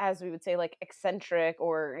 as we would say, like eccentric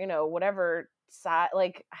or, you know, whatever side,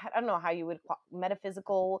 like, I don't know how you would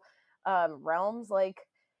metaphysical realms, like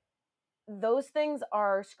those things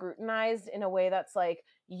are scrutinized in a way that's like,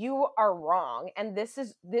 you are wrong and this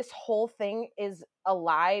whole thing is a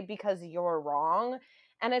lie because you're wrong.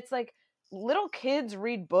 And it's like, little kids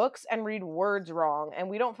read books and read words wrong, and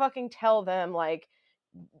we don't fucking tell them like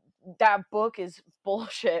that book is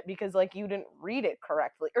bullshit because like you didn't read it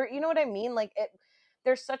correctly, or you know what I mean, like it,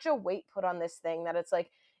 there's such a weight put on this thing that it's like,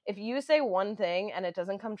 if you say one thing and it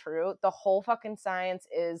doesn't come true, the whole fucking science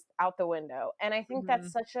is out the window. And I think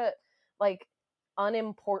that's such a like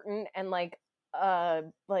unimportant and like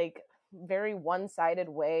very one-sided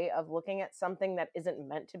way of looking at something that isn't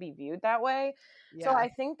meant to be viewed that way. So I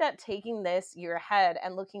think that taking this year ahead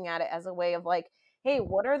and looking at it as a way of like, hey,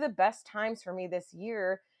 what are the best times for me this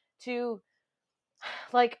year to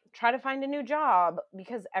like try to find a new job,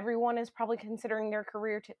 because everyone is probably considering their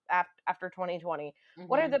career after 2020.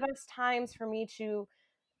 What are Mhm. the best times for me to,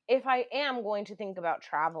 if I am going to think about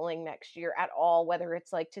traveling next year at all, whether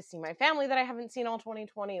it's like to see my family that I haven't seen all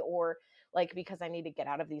 2020, or like because I need to get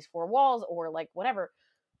out of these four walls, or like whatever,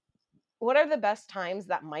 what are the best times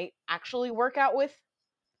that might actually work out with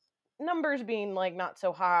numbers being like not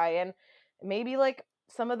so high, and maybe like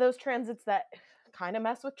some of those transits that kind of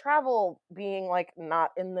mess with travel being like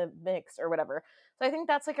not in the mix or whatever. So I think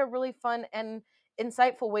that's like a really fun and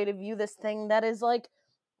insightful way to view this thing, that is like,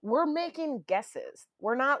 we're making guesses.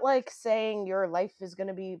 We're not like saying your life is going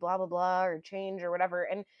to be blah blah blah or change or whatever.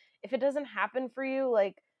 And if it doesn't happen for you,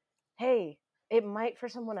 like, hey, it might for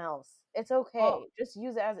someone else. It's okay. Well, Just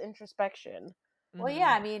use it as introspection. well, yeah.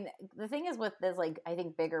 I mean, the thing is with this, like, I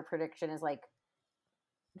think bigger prediction is like,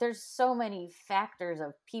 there's so many factors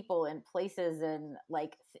of people and places, and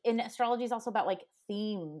like in astrology is also about like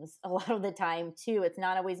themes a lot of the time too. It's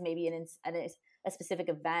not always maybe a specific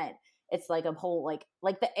event. It's like a whole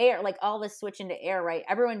like the air, like all this switch into air, right?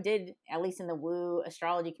 Everyone did, at least in the woo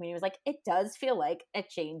astrology community, was like, it does feel like a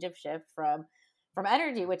change of shift from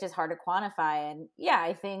energy, which is hard to quantify. And yeah,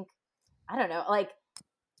 I think, I don't know, like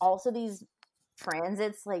also these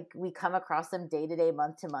transits, like we come across them day to day,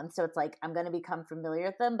 month to month, so it's like I'm going to become familiar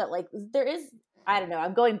with them. But like there is, I don't know,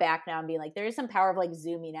 I'm going back now and being like, there is some power of like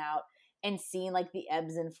zooming out and seeing like the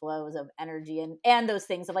ebbs and flows of energy and those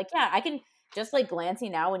things of like, yeah, I can just like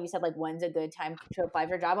glancing now when you said like when's a good time to apply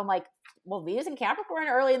for a job, I'm like, well, Venus and Capricorn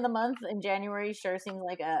early in the month in January sure seems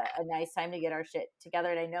like a nice time to get our shit together.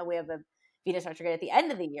 And I know we have a Venus retrograde at the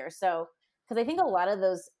end of the year, so because I think a lot of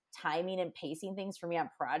those timing and pacing things for me on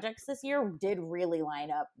projects this year did really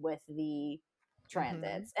line up with the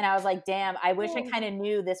transits. And I was like, damn, I wish I kind of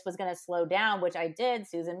knew this was going to slow down, which I did.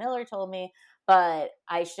 Susan Miller told me, but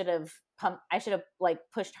I should have like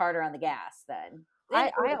pushed harder on the gas then.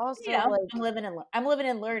 I also, you know, like, I'm living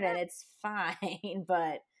and learning. It's fine,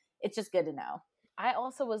 but it's just good to know. I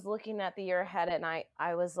also was looking at the year ahead, and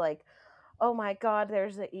I was like, oh my god,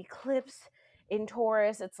 there's an eclipse in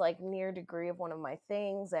Taurus. It's like near degree of one of my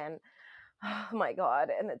things, and oh my god,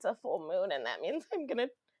 and it's a full moon, and that means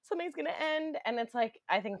something's gonna end. And it's like,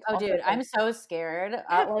 I think, Oh, also, dude, like, I'm so scared.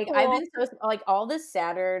 Like I've been so like all this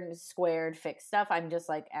Saturn squared fixed stuff. I'm just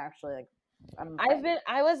like actually like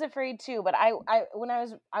I was afraid too, but when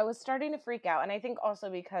I was starting to freak out, and I think also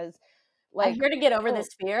because I'm like, here to get over this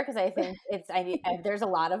fear because I think there's a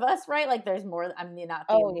lot of us, right? Like there's more. I'm not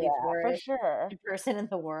the oh only yeah, for Taurus sure. person in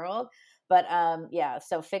the world, but yeah.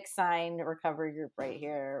 So fixed sign recovery group right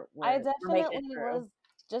here. I We're making it definitely through. was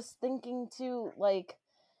just thinking too, like,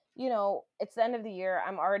 you know, it's the end of the year.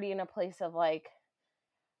 I'm already in a place of like,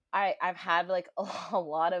 I've had like a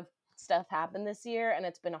lot of stuff happen this year, and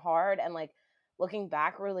it's been hard, and like looking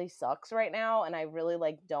back really sucks right now, and I really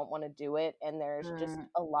like don't want to do it, and there's just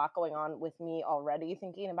a lot going on with me already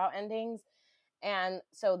thinking about endings. And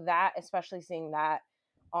so that, especially seeing that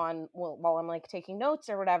on while I'm like taking notes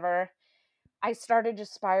or whatever, I started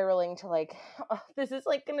just spiraling to like, oh, this is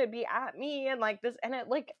like gonna be at me, and like this, and it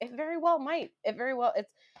very well might. It very well,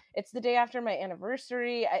 it's the day after my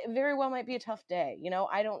anniversary. It very well might be a tough day. You know,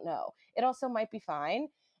 I don't know. It also might be fine.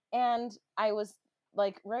 And I was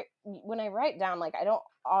like, right when I write down, like I don't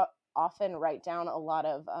often write down a lot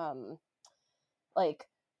of like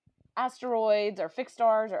asteroids or fixed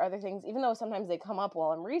stars or other things, even though sometimes they come up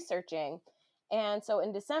while I'm researching. And so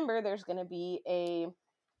in December, there's going to be a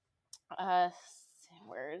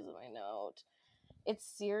where is my note? It's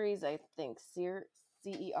Ceres, I think. Ceres.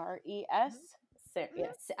 Yes,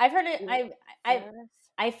 I've heard it. I Ceres.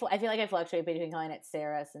 I feel like I fluctuate between calling it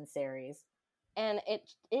Ceres and Ceres. And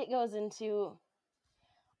it goes into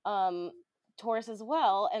Taurus as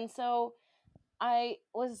well. And so I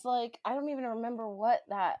was like, I don't even remember what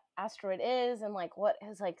that asteroid is and like what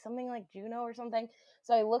is like something like Juno or something.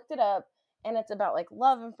 So I looked it up, and it's about like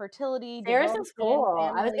love and fertility, Ceres devotion, is cool.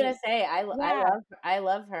 I was family. gonna say Yeah. I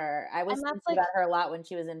love her. I was And that's thinking like, about her a lot when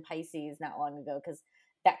she was in Pisces not long ago because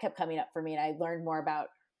that kept coming up for me, and I learned more about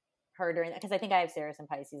her during that because I think I have Ceres and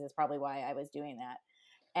Pisces. Is probably why I was doing that.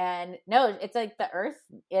 And no, it's like the Earth.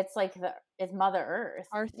 It's like it's Mother Earth.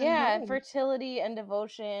 Earth and yeah, moon. fertility and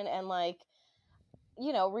devotion and like,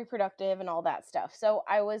 reproductive and all that stuff. So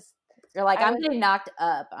I was You're like, I I'm was getting knocked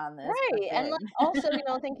up on this. right. but And like good.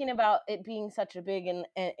 also, thinking about it being such a big and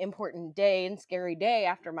important day and scary day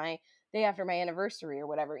after my anniversary or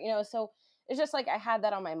whatever, so it's just like I had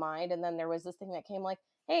that on my mind. And then there was this thing that came like,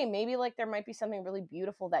 hey, maybe like there might be something really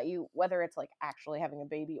beautiful that you, whether it's like actually having a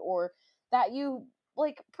baby or that you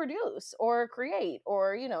like produce or create,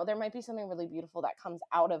 or there might be something really beautiful that comes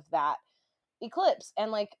out of that eclipse,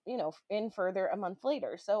 and like in further a month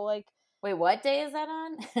later. So like Wait, what day is that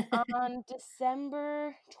on? on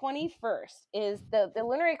December 21st is the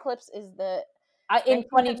lunar eclipse is the In 19th of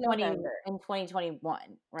 2020, November. in 2021,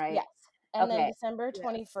 right? Yes. And then Okay. December Yes.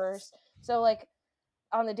 21st. So like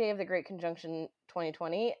on the day of the Great Conjunction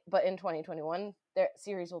 2020, but in 2021,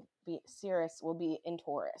 Ceres will be in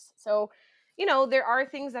Taurus. So, there are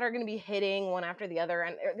things that are going to be hitting one after the other,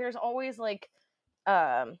 and there's always like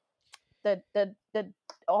um the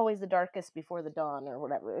always the darkest before the dawn or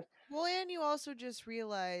whatever. Well, and you also just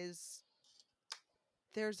realize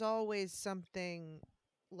there's always something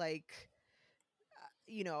like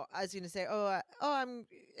I was gonna say, I'm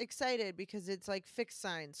excited because it's like fixed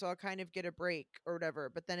sign, so I'll kind of get a break or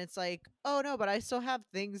whatever. But then it's like, oh no, but I still have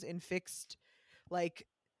things in fixed, like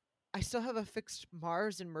I still have a fixed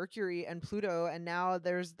Mars and Mercury and Pluto, and now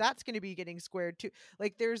that's going to be getting squared too.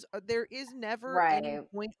 Like there is never any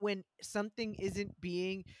Right. point when something isn't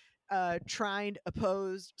being trined,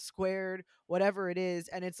 opposed, squared, whatever it is,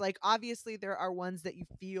 and it's like obviously there are ones that you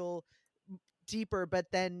feel deeper, but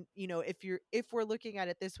then if we're looking at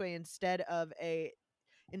it this way, instead of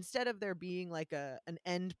there being like an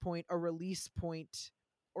end point, a release point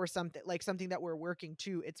or something, like something that we're working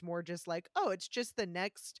to, it's more just like, oh, it's just the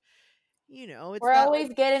next, it's We're that always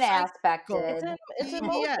like getting cycle. It's aspected.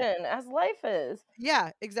 emotion as life is.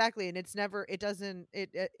 Yeah, exactly. And it's never, it doesn't,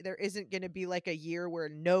 there isn't going to be like a year where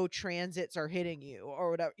no transits are hitting you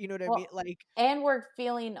or whatever, you know what I mean? Well, Like, and we're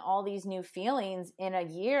feeling all these new feelings in a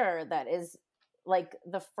year that is like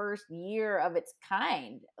the first year of its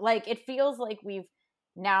kind. Like it feels like we've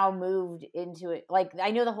now moved into it. Like I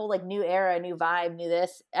know the whole like new era, new vibe, new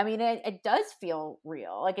this. I mean, it does feel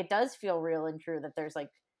real. Like it does feel real and true that there's like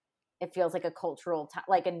it feels like a cultural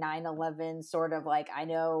like a 9/11 sort of like I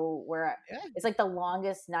know where yeah. it's like the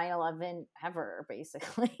longest 9/11 ever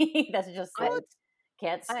basically. That's just I, like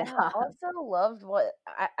can't I stop. also loved what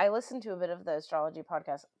I listened to a bit of the astrology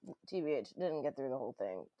podcast. TBH didn't get through the whole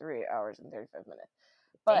thing, 3 hours and 35 minutes.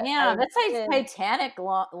 But Damn, that's like did- Titanic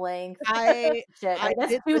length. I Shit, I like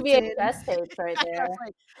that's did 2 listen. VHS tapes right I there. was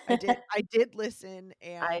like, I did listen, I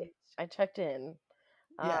and I checked in.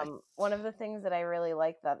 yes. One of the things that I really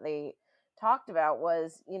liked that they talked about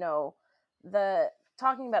was, the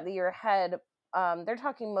talking about the year ahead. They're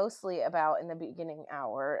talking mostly about in the beginning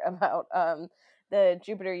hour about the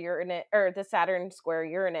Jupiter Uranus or the Saturn square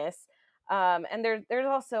Uranus, and there's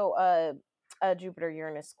also a Jupiter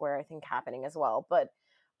Uranus square I think happening as well. But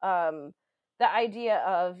um, the idea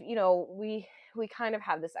of we kind of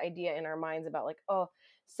have this idea in our minds about like, oh,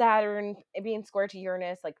 Saturn being square to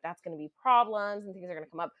Uranus, like that's going to be problems and things are going to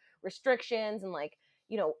come up, restrictions and like,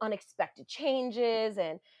 unexpected changes,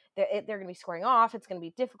 and they're going to be squaring off. It's going to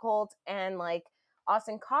be difficult. And like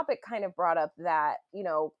Austin Coppock kind of brought up that,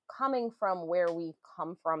 coming from where we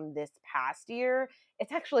come from this past year,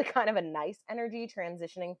 it's actually kind of a nice energy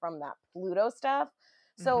transitioning from that Pluto stuff.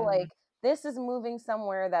 So Mhm. like this is moving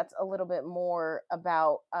somewhere that's a little bit more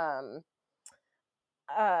about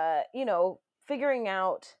figuring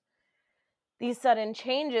out these sudden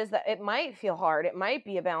changes that it might feel hard. It might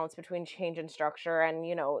be a balance between change and structure and,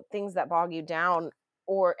 things that bog you down.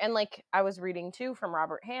 And like I was reading too from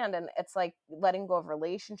Robert Hand, and it's like letting go of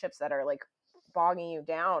relationships that are like bogging you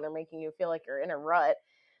down or making you feel like you're in a rut.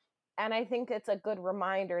 And I think it's a good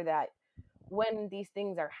reminder that when these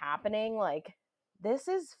things are happening, like this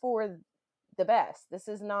is for the best. This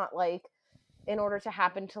is not like in order to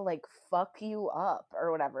happen to like fuck you up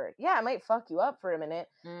or whatever. Yeah, it might fuck you up for a minute,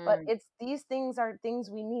 but it's these things are things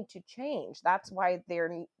we need to change. That's why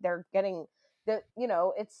they're getting the, you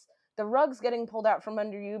know, it's the rug's getting pulled out from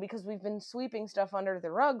under you because we've been sweeping stuff under the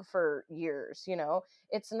rug for years, you know.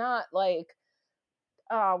 It's not like,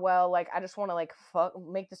 oh well, like I just want to like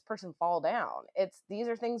make this person fall down. It's these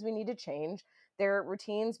are things we need to change. Their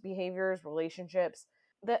routines, behaviors, relationships.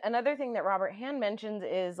 Another thing that Robert Hand mentions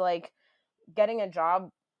is like getting a job.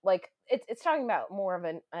 Like it's talking about more of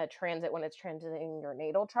a transit when it's transiting your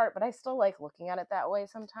natal chart, but I still like looking at it that way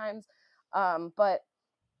sometimes. But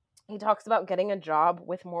he talks about getting a job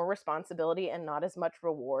with more responsibility and not as much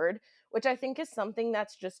reward, which I think is something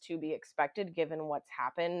that's just to be expected given what's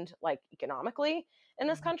happened like economically in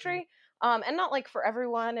this country. And not like for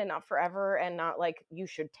everyone and not forever, and not like you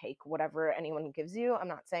should take whatever anyone gives you. I'm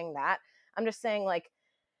not saying that. I'm just saying like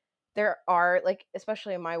there are like,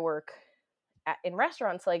 especially in my work in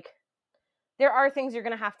restaurants, like there are things you're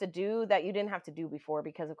going to have to do that you didn't have to do before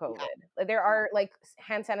because of COVID. Like, there are like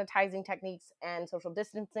hand sanitizing techniques and social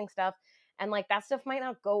distancing stuff. And like that stuff might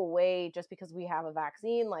not go away just because we have a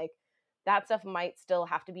vaccine. Like that stuff might still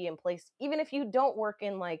have to be in place. Even if you don't work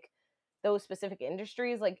in like those specific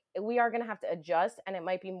industries, like we are going to have to adjust, and it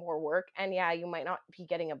might be more work. And yeah, you might not be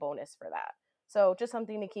getting a bonus for that. So just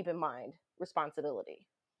something to keep in mind, responsibility.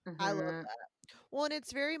 I love that. Well, and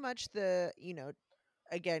it's very much the, you know,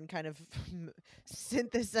 again, kind of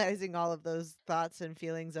synthesizing all of those thoughts and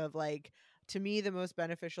feelings of like, to me, the most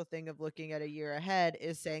beneficial thing of looking at a year ahead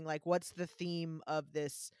is saying, like, what's the theme of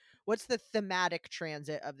this? What's the thematic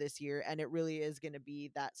transit of this year? And it really is going to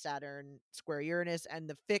be that Saturn square Uranus, and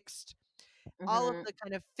the fixed, all of the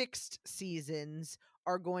kind of fixed seasons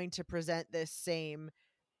are going to present this same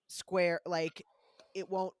square, like, it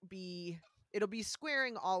won't be, it'll be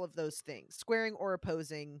squaring all of those things, squaring or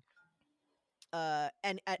opposing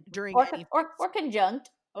and during any or conjunct,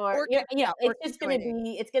 or or or it's just gonna conjoining.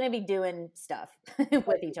 be, it's gonna be doing stuff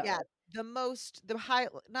with each other. Yeah, the high,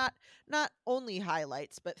 not only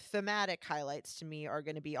highlights, but thematic highlights to me are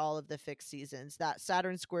going to be all of the fixed seasons. That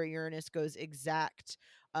Saturn square Uranus goes exact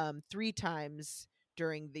 3 times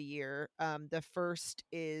during the year. The first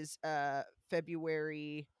is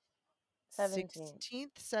February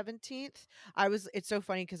 16th, 17th. It's so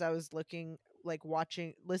funny because I was looking, like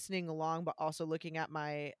watching, listening along, but also looking at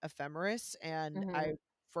my ephemeris, and I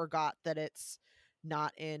forgot that it's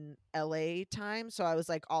not in LA time. So I was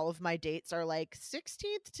like, all of my dates are like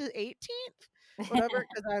 16th to 18th, whatever,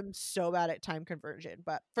 because I'm so bad at time conversion.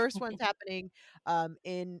 But first one's happening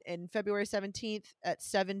in February 17th at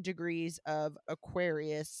 7 degrees of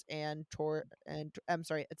Aquarius and I'm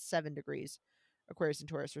sorry, it's 7 degrees Aquarius and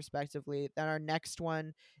Taurus respectively. Then our next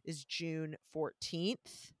one is June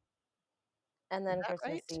 14th. And then Is that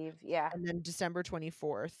Christmas right? Eve, yeah. And then December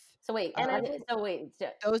 24th. So wait, And I so think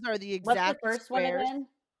Those are the what's the exact first one squares. again?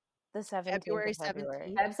 the 17th February of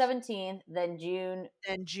February. 17th, Feb 17th, then June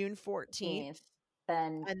then June 14th, 14th,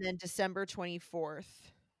 then and then December 24th.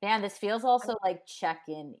 man, this feels also like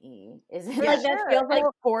check-in y. Is it Yeah, like that sure. feels like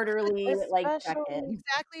Well, quarterly like especially check-in?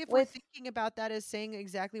 Exactly, if we're with thinking about that as saying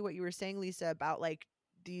exactly what you were saying, Lisa, about like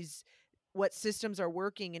these, what systems are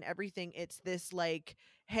working and everything. It's this like,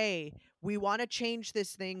 hey, we want to change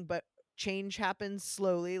this thing, but change happens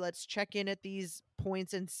slowly. Let's check in at these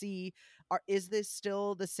points and see, is this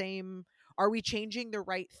still the same? Are we changing the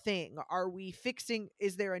right thing? Are we fixing,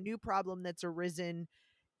 is there a new problem that's arisen?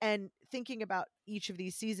 And thinking about each of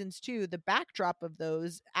these seasons too, the backdrop of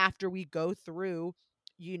those after we go through,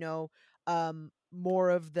 you know, more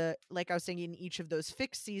of the, like I was saying, in each of those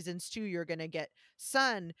fixed seasons too, you're going to get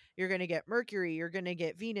Sun, you're going to get Mercury, you're going to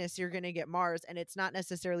get Venus, you're going to get Mars. And it's not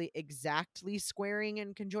necessarily exactly squaring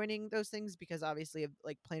and conjoining those things because obviously of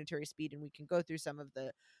like planetary speed, and we can go through some of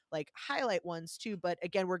the like highlight ones too. But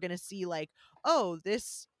again, we're going to see like, oh,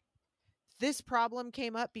 this problem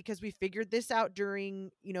came up because we figured this out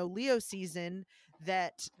during, you know, Leo season,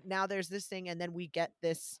 that now there's this thing, and then we get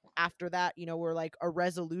this after that, you know, we're like a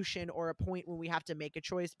resolution or a point when we have to make a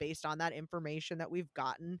choice based on that information that we've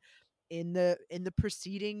gotten in the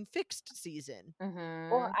preceding fixed season.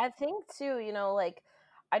 Well, I think too, you know, like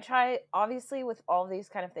I try obviously with all these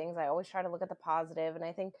kind of things, I always try to look at the positive, and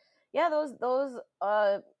I think yeah, those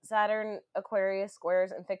Saturn Aquarius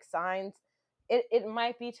squares and fixed signs, it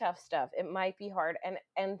might be tough stuff. It might be hard,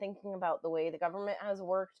 and thinking about the way the government has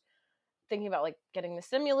worked, thinking about like getting the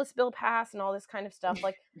stimulus bill passed and all this kind of stuff,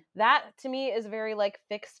 like that to me is very like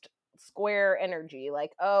fixed square energy.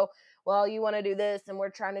 Like, oh, well, you want to do this and we're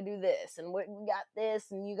trying to do this, and we got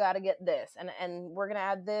this and you got to get this, and we're going to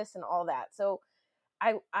add this and all that. So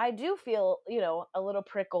I do feel, a little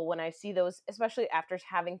prickle when I see those, especially after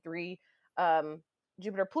having 3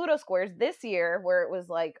 Jupiter Pluto squares this year, where it was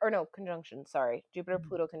like, or no, conjunctions, sorry, Jupiter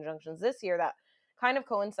Pluto conjunctions this year that kind of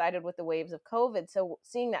coincided with the waves of COVID. So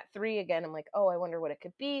seeing that 3 again, I'm like, oh, I wonder what it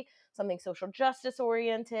could be. Something social justice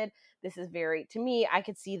oriented. This is very, to me, I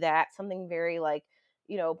could see that something very like,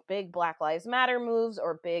 big Black Lives Matter moves,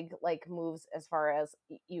 or big like moves as far as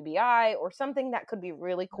UBI, or something that could be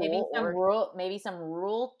really cool. Maybe some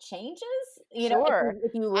rule changes. Sure.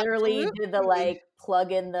 If you literally did the Absolutely. like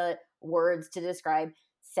plug in the words to describe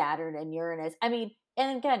Saturn and Uranus. I mean,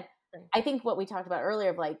 and again, I think what we talked about earlier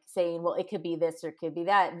of like saying, well, it could be this or it could be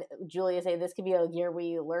that. Julia saying this could be a year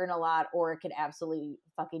we learn a lot, or it could absolutely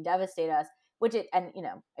fucking devastate us. Which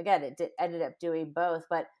again, ended up doing both.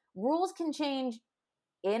 But rules can change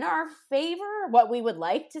in our favor, what we would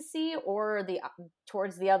like to see, or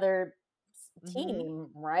towards the other team,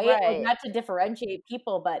 right? Like, Right. not to differentiate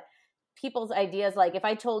people, but people's ideas. Like if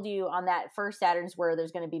I told you on that first Saturn's where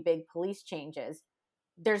there's going to be big police changes,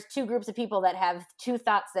 there's 2 groups of people that have 2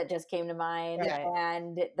 thoughts that just came to mind, Right.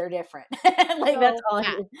 and they're different. Like that's all.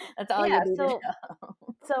 That's all you need to know.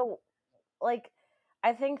 So, like,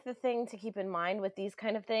 I think the thing to keep in mind with these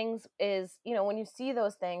kind of things is, when you see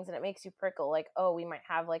those things and it makes you prickle, like, oh, we might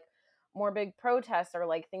have like more big protests, or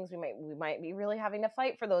like things we might be really having to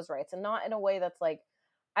fight for those rights, and not in a way that's like,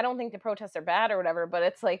 I don't think the protests are bad or whatever, but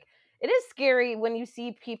it's like, it is scary when you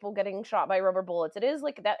see people getting shot by rubber bullets. It is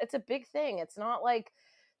like that. It's a big thing. It's not like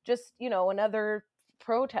just, another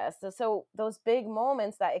protest. So those big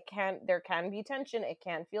moments that there can be tension. It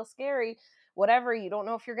can feel scary, whatever. You don't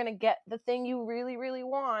know if you're going to get the thing you really, really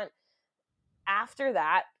want. After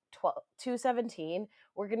that, 217,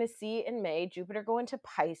 we're going to see in May Jupiter go into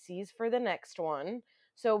Pisces for the next one.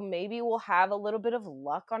 So maybe we'll have a little bit of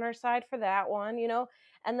luck on our side for that one,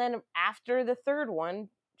 And then after the third one,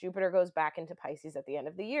 Jupiter goes back into Pisces at the end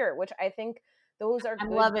of the year, which I think those are I'm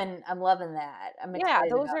good. loving that. I'm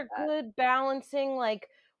excited Those about are that. good balancing. Like,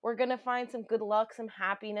 we're going to find some good luck, some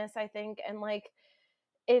happiness, I think. And like,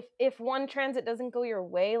 if one transit doesn't go your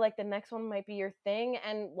way, like the next one might be your thing,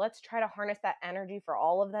 and let's try to harness that energy for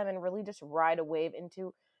all of them and really just ride a wave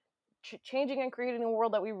into changing and creating a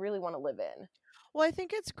world that we really want to live in. Well, I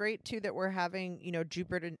think it's great too that we're having,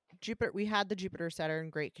 Jupiter. We had the Jupiter Saturn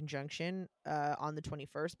great conjunction on the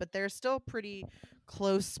 21st, but they're still pretty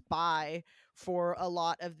close by for a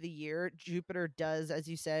lot of the year. Jupiter does, as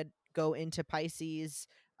you said, go into Pisces.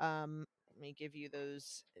 Let me give you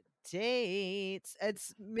those dates.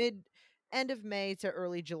 It's end of May to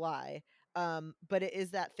early July. But it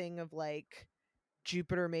is that thing of like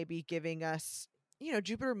Jupiter maybe giving us,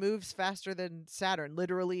 Jupiter moves faster than Saturn,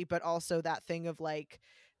 literally, but also that thing of like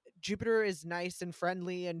Jupiter is nice and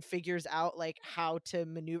friendly and figures out like how to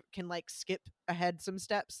maneuver, can like skip ahead some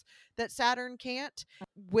steps that Saturn can't.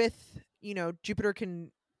 With, Jupiter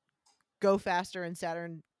can go faster and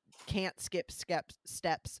Saturn can't skip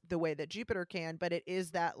steps the way that Jupiter can, but it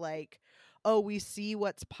is that like, oh, we see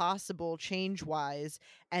what's possible change wise,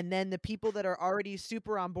 and then the people that are already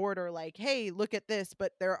super on board are like, hey, look at this,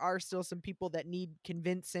 but there are still some people that need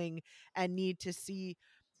convincing and need to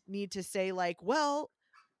say like, well,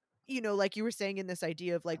 like you were saying in this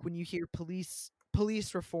idea of like when you hear police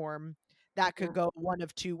reform, that could go one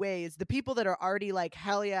of 2 ways. The people that are already like,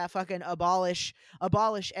 hell yeah, fucking abolish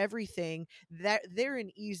everything, that they're an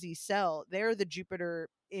easy sell. They're the Jupiter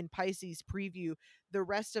in Pisces preview. The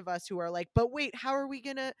rest of us who are like, but wait, how are we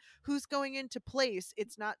gonna, who's going into place?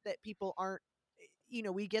 It's not that people aren't,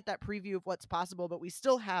 we get that preview of what's possible, but we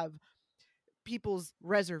still have people's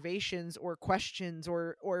reservations or questions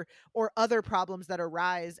or other problems that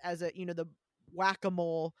arise as a, the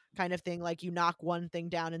whack-a-mole kind of thing, like you knock one thing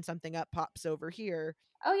down and something up pops over here.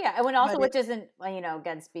 Oh yeah, and which isn't,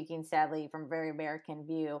 again, speaking sadly from a very American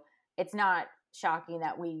view, it's not shocking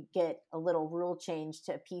that we get a little rule change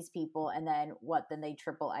to appease people, and then they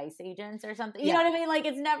triple ICE agents or something. You know what I mean? Like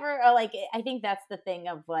it's never like, I think that's the thing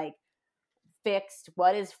of like fixed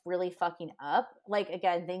what is really fucking up. Like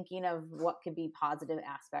again, thinking of what could be positive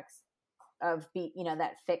aspects of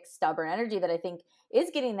that fixed stubborn energy that I think is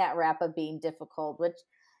getting that rap of being difficult, which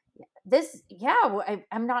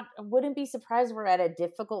I wouldn't be surprised we're at a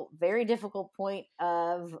very difficult point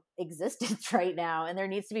of existence right now. And there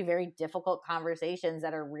needs to be very difficult conversations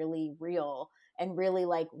that are really real and really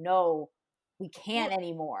like, no, we can't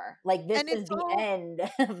anymore. Like this is the end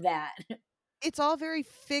of that. It's all very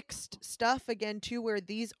fixed stuff again too, where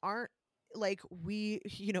these aren't like,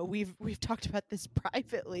 we've talked about this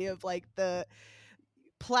privately of like the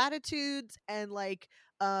platitudes and like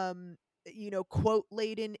quote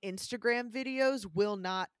laden Instagram videos will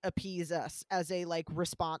not appease us as a like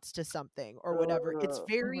response to something or whatever. It's Ooh,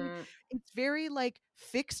 very like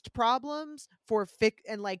fixed problems for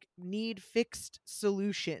and like need fixed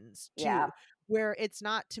solutions yeah, too, where it's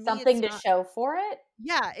not, to me it's something to not. show for it.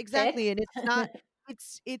 Yeah, Fix. exactly. And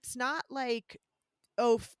it's not like,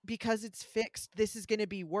 oh, because it's fixed, this is going to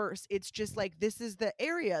be worse. It's just like, this is the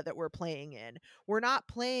area that we're playing in. We're not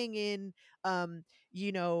playing in,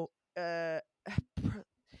 you know, uh,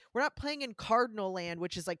 we're not playing in Cardinal land,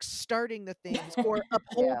 which is like starting the things or Yeah.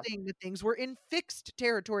 upholding the things. We're in fixed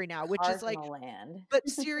territory now, which is like, Cardinal land. but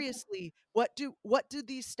seriously, what do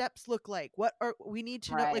these steps look like? What are we need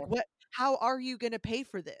to know? Right. Like, how are you going to pay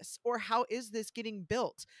for this? Or how is this getting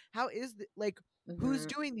built? How is like, who's Hmm.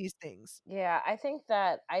 doing these things? Yeah, I think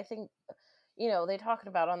they talked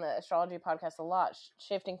about on the astrology podcast a lot,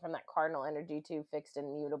 shifting from that cardinal energy to fixed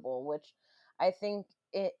and mutable, which I think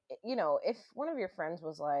if one of your friends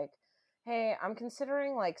was like, "Hey, I'm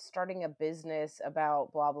considering like starting a business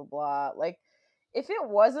about blah blah blah," like if it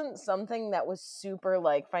wasn't something that was super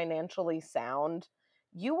like financially sound,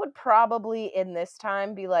 you would probably in this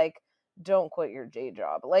time be like, "Don't quit your day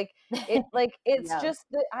job." It's Yeah. just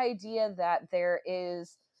the idea that there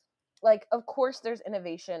is, like, of course there's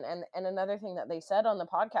innovation, and another thing that they said on the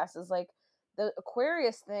podcast is like the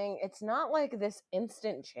Aquarius thing, it's not like this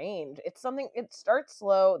instant change. It's something, it starts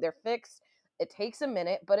slow, they're fixed, it takes a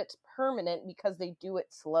minute, but it's permanent because they do it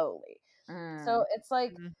slowly. So Mm. it's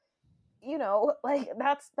like, like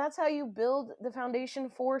that's how you build the foundation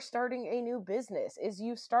for starting a new business, is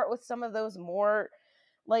you start with some of those more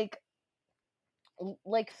like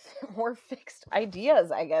like more fixed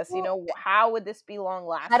ideas, I guess. Well, How would this be long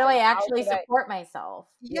How do I lasting? How actually could I? support myself?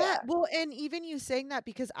 yeah, Yeah. well, and even you saying that,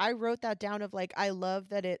 because I wrote that down of like, I love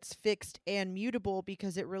that it's fixed and mutable,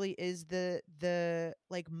 because it really is the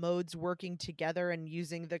like modes working together, and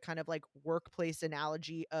using the kind of like workplace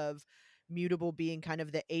analogy of mutable being kind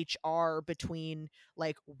of the HR between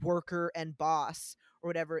like worker and boss or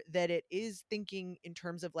whatever, that it is thinking in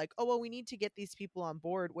terms of like, oh well, we need to get these people on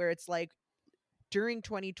board, where it's like during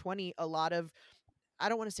 2020 a lot of, I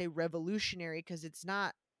don't want to say revolutionary because it's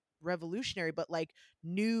not revolutionary, but like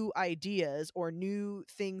new ideas or new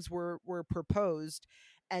things were proposed,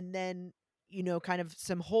 and then kind of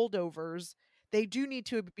some holdovers. They do need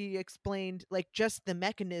to be explained, like just the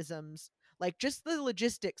mechanisms, like just the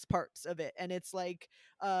logistics parts of it. And it's like,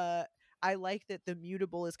 uh I like that the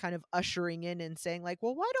mutable is kind of ushering in and saying like,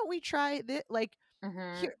 well, why don't we try this, like,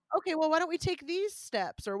 Hmm. here, okay, well, why don't we take these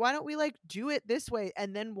steps, or why don't we like do it this way?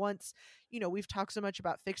 And then once, we've talked so much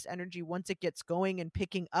about fixed energy, once it gets going and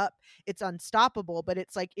picking up, it's unstoppable. But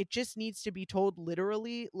it's like, it just needs to be told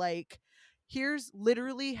literally, like, here's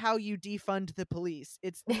literally how you defund the police.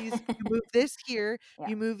 It's these, you move this here, Yeah.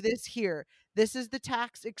 you move this here, this is the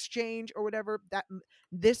tax exchange or whatever, that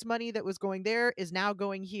this money that was going there is now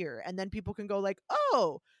going here. And then people can go like,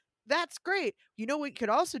 oh, that's great. What you could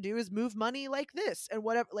also do is move money like this and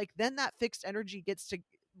whatever. Like, then that fixed energy gets to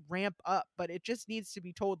ramp up, but it just needs to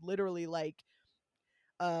be told literally, like,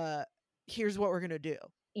 uh, here's what we're gonna do.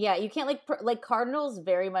 Yeah, you can't like Cardinals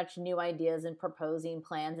very much new ideas and proposing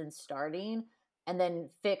plans and starting, and then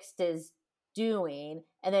fixed is doing,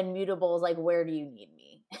 and then mutable is like, where do you need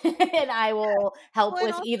me? And I will help Well,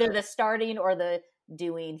 and with either also, the starting or the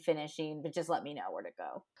doing, finishing, but just let me know where to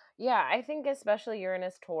go. Yeah, I think especially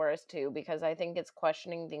Uranus Taurus too, because I think it's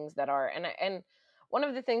questioning things that are, and one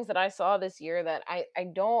of the things that I saw this year that I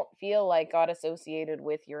don't feel like got associated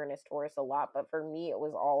with Uranus Taurus a lot, but for me it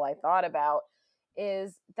was all I thought about,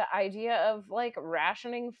 is the idea of like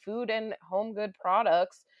rationing food and home good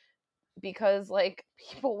products, because like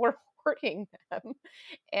people were hoarding them.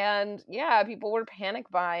 And yeah, people were panic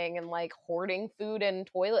buying and like hoarding food and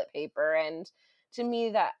toilet paper. And to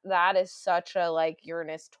me, that is such a like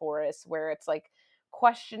Uranus Taurus, where it's like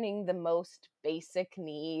questioning the most basic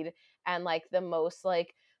need, and like the most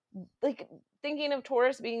like thinking of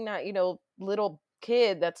Taurus being that, little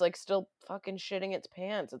kid that's like still fucking shitting its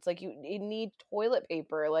pants. It's like you need toilet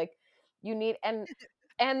paper, like you need, and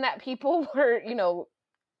that people were,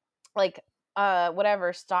 like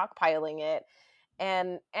whatever, stockpiling it,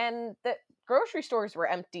 and the grocery stores were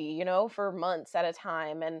empty, for months at a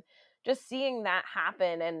time. And just seeing that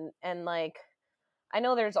happen, and like, I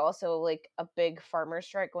know there's also like a big farmer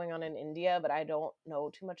strike going on in India, but I don't know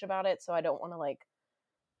too much about it, so I don't want to like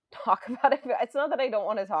talk about it. It's not that I don't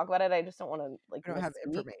want to talk about it, I just don't want to like I don't have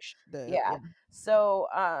misspeak. information. The Yeah. Yeah. So,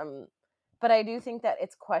 but I do think that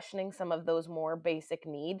it's questioning some of those more basic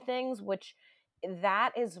need things, which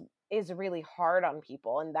that is really hard on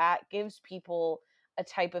people, and that gives people a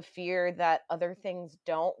type of fear that other things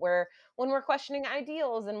don't, where when we're questioning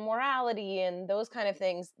ideals and morality and those kind of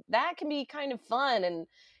things, that can be kind of fun and,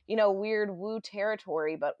 you know, weird woo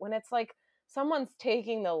territory. But when it's like someone's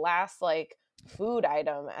taking the last like food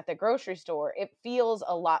item at the grocery store, it feels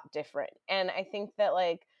a lot different. And I think that,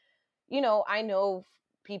 like, you know, I know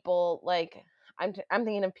people, like, I'm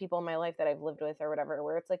thinking of people in my life that I've lived with or whatever,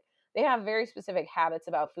 where it's like they have very specific habits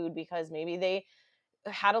about food because maybe they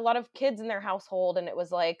had a lot of kids in their household and it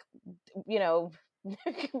was like, you know,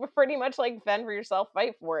 pretty much like fend for yourself,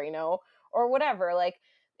 fight for, you know, or whatever. Like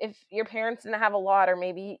if your parents didn't have a lot, or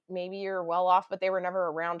maybe you're well off but they were never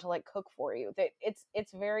around to like cook for you, that it's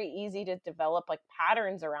very easy to develop like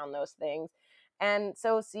patterns around those things. And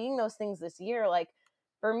so seeing those things this year, like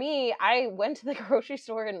for me, I went to the grocery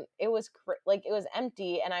store and it was like it was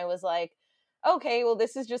empty, and I was like, okay, well,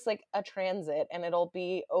 this is just like a transit and it'll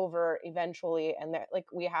be over eventually, and that like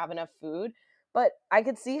we have enough food. But I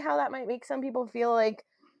could see how that might make some people feel like,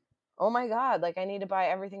 oh my God, like I need to buy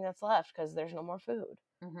everything that's left because there's no more food.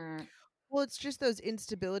 Mm-hmm. Well, it's just those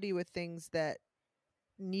instability with things that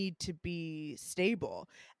need to be stable.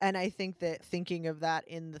 And I think that thinking of that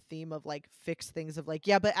in the theme of like fixed things of like,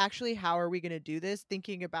 yeah, but actually how are we going to do this?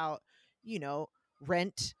 Thinking about, you know,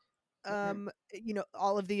 rent, you know,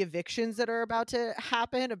 all of the evictions that are about to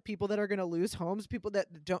happen, of people that are going to lose homes, people that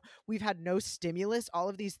don't, we've had no stimulus, all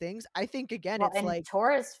of these things. I think again, Well, it's and like,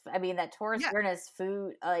 I mean, that tourist yeah, weirdness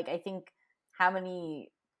food, like, I think how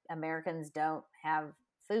many Americans don't have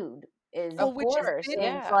food is, well, Of which has course, been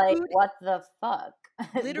and it's yeah. like, food. what the fuck?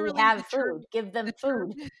 We Literally have food. Give them the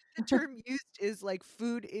food. term used is like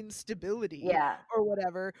food instability Yeah. or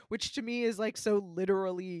whatever, which to me is like so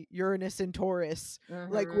literally Uranus and Taurus,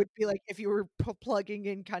 like Mm-hmm. would be like if you were plugging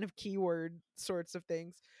in kind of keyword sorts of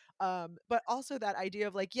things. But also that idea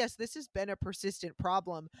of like, yes, this has been a persistent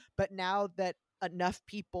problem, but now that enough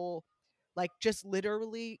people like just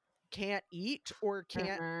literally can't eat or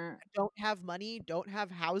can't, Mm-hmm. don't have money, don't have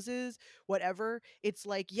houses, whatever, it's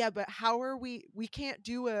like, yeah, but how are we can't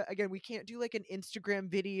do a, again, we can't do like an Instagram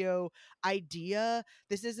video idea.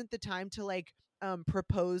 This isn't the time to like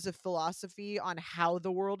propose a philosophy on how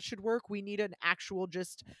the world should work. We need an actual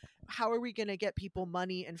just, how are we going to get people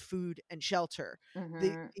money and food and shelter,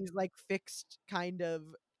 Mm-hmm. these like fixed kind of,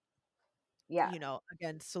 Yeah. you know,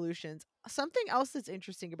 again, solutions. Something else that's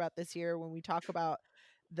interesting about this year when we talk about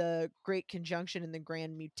the great conjunction and the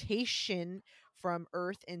grand mutation from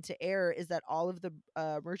Earth into air is that all of the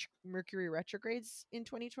Mercury retrogrades in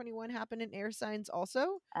 2021 happen in air signs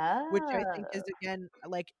also, which I think is Oh. again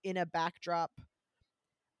like in a backdrop,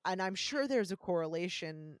 and I'm sure there's a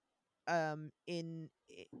correlation in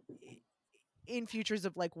in futures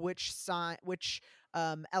of like which sign, which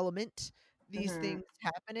element these Mm-hmm. things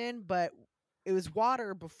happen in, but it was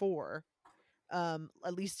water before,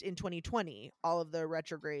 at least in 2020 all of the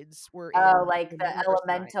retrogrades were Oh, in like the water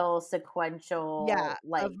signs. elemental Yeah, sequential,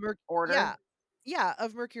 like, of order. yeah. Yeah,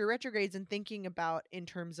 of Mercury retrogrades, and thinking about in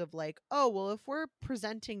terms of like, oh, well, if we're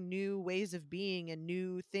presenting new ways of being and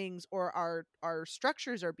new things, or our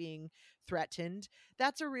structures are being threatened,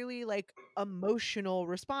 that's a really like emotional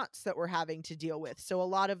response that we're having to deal with. So a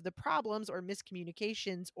lot of the problems or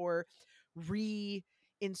miscommunications or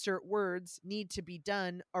reinsert words need to be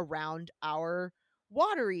done around our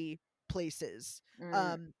watery places.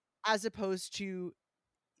 Mm. Um as opposed to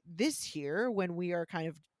this year when we are kind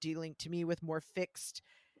of dealing to me with more fixed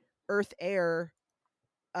earth air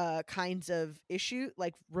kinds of issue,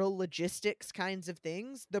 like real logistics kinds of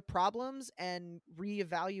things, the problems and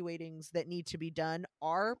reevaluatings that need to be done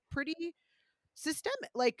are pretty systemic,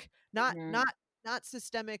 like Mhm. not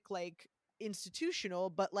systemic like institutional,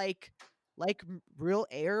 but like real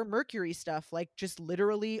air mercury stuff, like just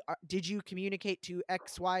literally did you communicate to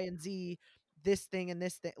x y and z this thing and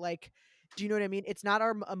this thing, like, do you know what I mean? It's not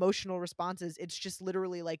our emotional responses, it's just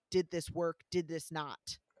literally like, did this work, did this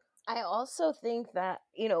not. I also think that,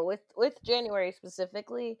 you know, with January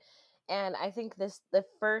specifically, and I think this the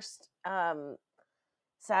first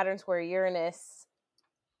Saturn square Uranus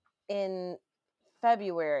in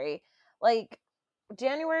February, like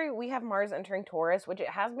January we have Mars entering Taurus, which it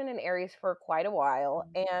has been in Aries for quite a while,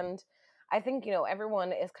 and I think, you know,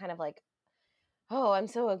 everyone is kind of like, oh, I'm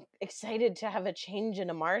so excited to have a change in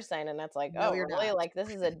a Mars sign, and that's like, No, oh, you're really? not. Like this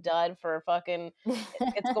is a dud for fucking.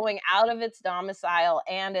 It's going out of its domicile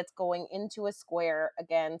and it's going into a square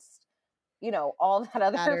against, you know, all that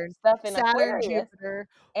other Saturn, stuff in Saturn, Aquarius, Jupiter.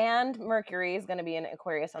 and Mercury is going to be in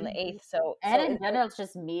Aquarius on the Mhm. 8th. So And so in general, it's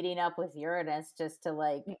just meeting up with Uranus just to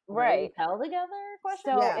like right. repel together?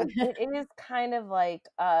 Question So Yeah. mark. it is kind of like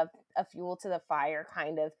a fuel to the fire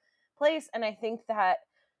kind of place, and I think that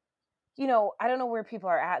I don't know where people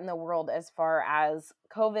are at in the world as far as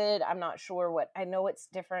COVID. I'm not sure I know it's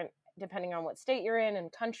different depending on what state you're in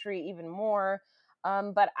and country even more.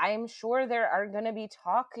 But I'm sure there are going to be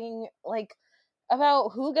talking like about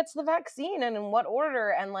who gets the vaccine and in what order,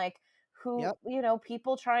 and like who, Yep.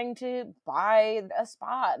 people trying to buy a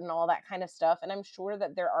spot and all that kind of stuff. And I'm sure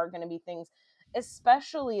that there are going to be things,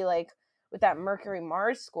 especially like with that Mercury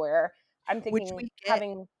Mars square. I'm Which thinking we get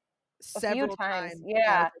having a few several times. times, Yeah.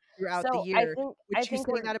 like, throughout the So I year, think I which you think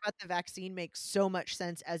saying we're that about the vaccine makes so much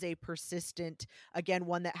sense as a persistent, again,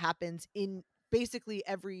 one that happens in basically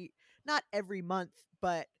not every month,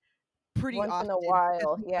 but pretty once in often a because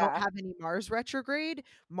while. we don't Yeah. have any Mars retrograde.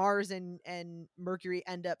 Mars and Mercury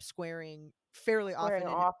end up squaring fairly Squaring often,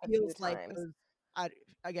 and it off a few feels like times. those.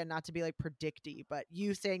 Again, not to be like predicty, but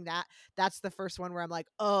you saying that's the first one where I'm like,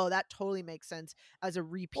 oh, that totally makes sense as a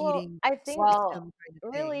Well, repeating I think system Well, kind of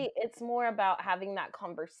thing. really it's more about having that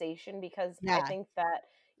conversation, because I Yeah. think that,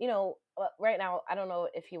 right now, I don't know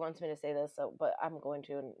if he wants me to say this, so but I'm going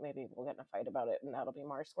to, and maybe we'll get in a fight about it, and that'll be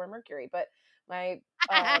Mars square Mercury. But my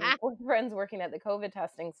boyfriend's working at the COVID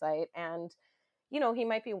testing site, and he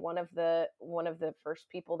might be one of the first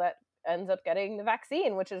people that ends up getting the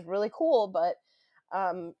vaccine, which is really cool. But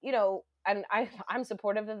and I'm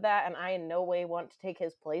supportive of that, and I in no way want to take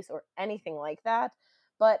his place or anything like that.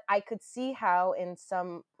 But I could see how in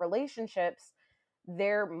some relationships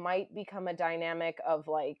there might become a dynamic of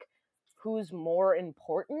like who's more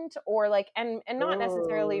important, or like, and not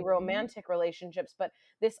necessarily ooh. romantic relationships, but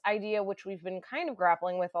this idea which we've been kind of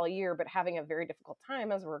grappling with all year but having a very difficult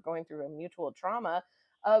time as we're going through a mutual trauma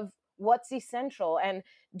of what's essential, and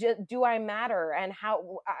do I matter, and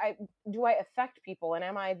how I do I affect people, and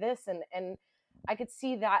am I this, and I could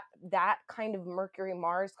see that kind of Mercury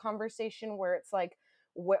Mars conversation where it's like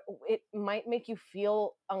it might make you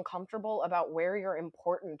feel uncomfortable about where you're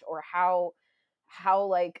important, or how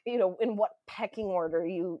like, in what pecking order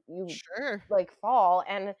you Sure. like fall.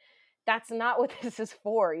 And that's not what this is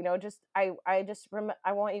for. Just I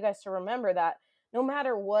want you guys to remember that no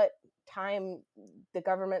matter what time the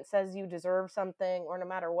government says you deserve something, or no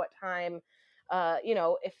matter what time,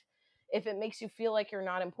 if it makes you feel like you're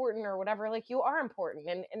not important or whatever, like, you are important,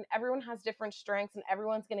 and everyone has different strengths, and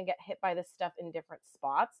everyone's going to get hit by this stuff in different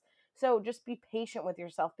spots. So just be patient with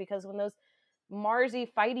yourself, because when those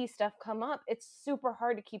Marsy fighty stuff come up, it's super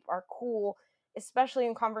hard to keep our cool, especially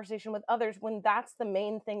in conversation with others, when that's the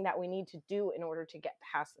main thing that we need to do in order to get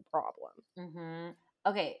past the problem. Mm-hmm.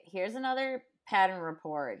 Okay, here's another pattern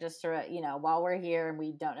report, just to, while we're here and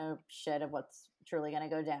we don't know shit of what's truly going to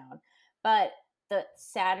go down. But the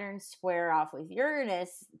Saturn square off with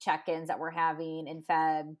Uranus check-ins that we're having in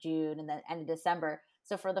Feb, June, and then end of December.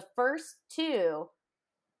 So for the first two,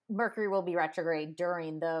 Mercury will be retrograde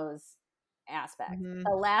during those aspects. Mhm.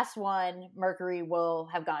 The last one, Mercury will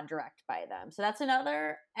have gone direct by them. So that's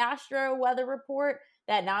another astro weather report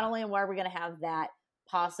that not only are we going to have that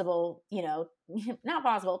possible, not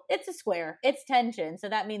possible, it's a square, it's tension. So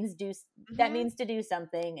that means that Mhm. means to do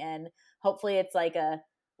something, and hopefully it's like a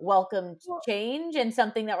welcome Well, change and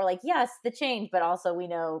something that we're like, yes, the change, but also we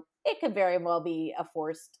know it could very well be a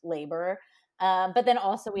forced labor. But then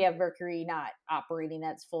also we have Mercury not operating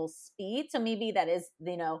at its full speed. So maybe that is,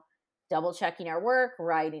 double checking our work,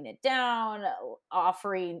 writing it down,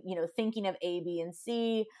 offering, thinking of A, B, and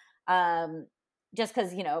C. Just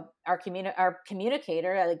because, our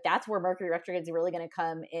communicator, like, that's where Mercury retrograde is really going to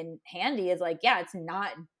come in handy, is like, yeah, it's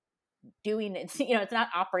not doing it, it's not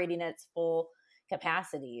operating at its full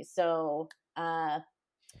capacity. So,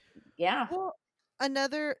 yeah. Well,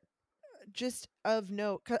 another just of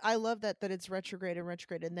note, 'cause I love that it's retrograde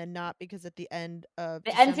and then not, because at the end of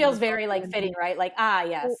The end December feels is very also like when fitting, the right? Like,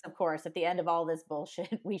 yes, of course. At the end of all this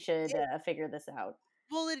bullshit, we should it, figure this out.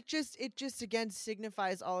 well, it just again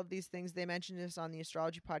signifies all of these things. They mentioned this on the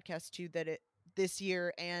astrology podcast too, that it this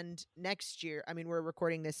year and next year. I mean, we're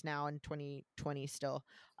recording this now in 2020 still.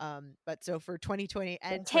 But so for 2020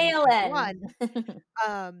 The and tail end. 2021,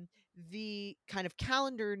 um the kind of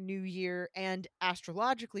calendar new year and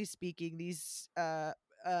astrologically speaking, these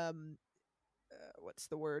um what's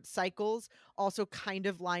the word, cycles also kind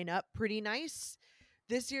of line up pretty nice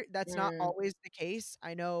this year. That's not Mm. always the case.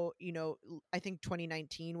 I know, I think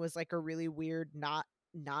 2019 was like a really weird not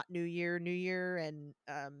new year, and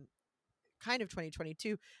kind of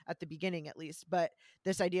 2022 at the beginning at least. But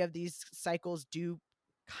this idea of these cycles do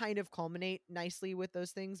kind of culminate nicely with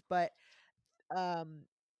those things. But um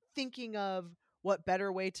thinking of what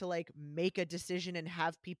better way to like make a decision and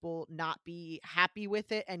have people not be happy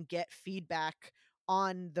with it and get feedback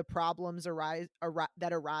on the problems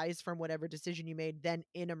that arise from whatever decision you made, then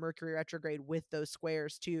in a Mercury retrograde with those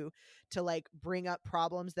squares too, to like bring up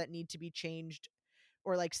problems that need to be changed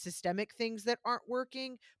or like systemic things that aren't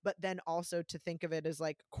working, but then also to think of it as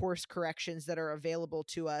like course corrections that are available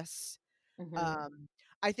to us.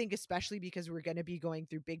 I think especially because we're going to be going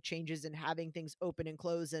through big changes and having things open and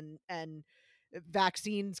close and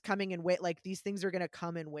vaccines coming in like these things are going to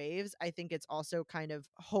come in waves. I think it's also kind of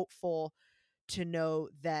hopeful to know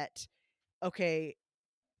that, okay,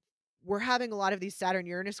 we're having a lot of these Saturn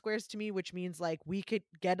Uranus squares to me, which means like we could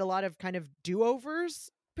get a lot of kind of do-overs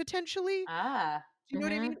potentially. Ah. Do you know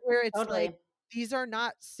what I mean? Where it's like, Totally. these are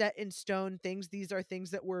not set in stone things. These are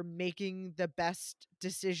things that we're making the best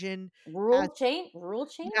decision Rule as yeah,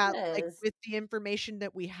 like changes. with the information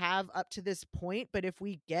that we have up to this point. But if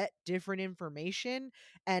we get different information,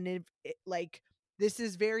 and if like this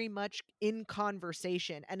is very much in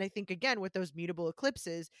conversation, and I think again with those mutable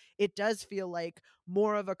eclipses, it does feel like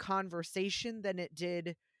more of a conversation than it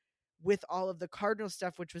did with all of the cardinal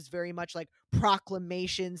stuff, which was very much like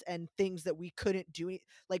proclamations and things that we couldn't do,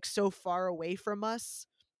 like so far away from us.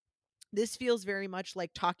 This feels very much like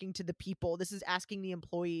talking to the people. This is asking the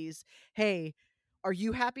employees, hey, are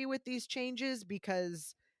you happy with these changes?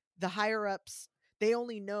 Because the higher ups, they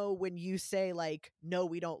only know when you say like, no,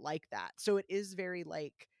 we don't like that. So it is very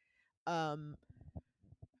like um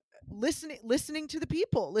listening to the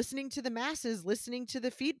people, listening to the masses, listening to the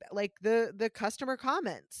feedback, like the customer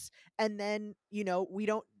comments. And then we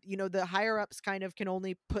don't, the higher ups kind of can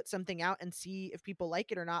only put something out and see if people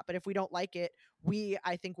like it or not. But if we don't like it,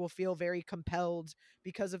 I think will feel very compelled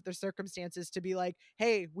because of their circumstances to be like,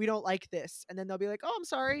 hey, we don't like this. And then they'll be like, oh, I'm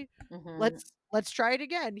sorry, let's try it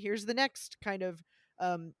again. Here's the next kind of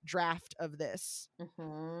draft of this.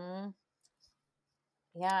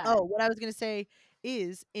 Yeah. Oh, what I was going to say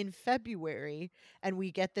is in February, and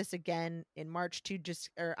we get this again in March too,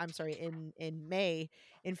 I'm sorry, in May.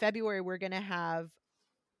 In February, we're going to have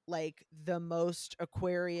like the most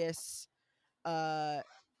Aquarius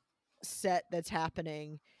set that's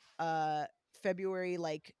happening. February,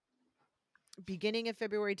 like beginning of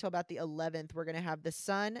February till about the 11th, we're going to have the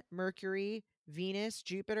Sun, Mercury, Venus,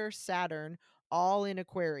 Jupiter, Saturn, all in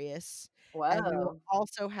Aquarius. And we will Whoa.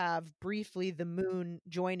 also have briefly the moon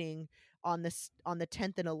joining on the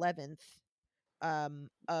 10th and 11th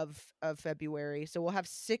of February. So we'll have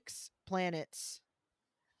 6 planets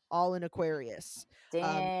all in Aquarius.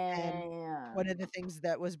 And one of the Damn. things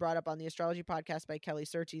that was brought up on the astrology podcast by Kelly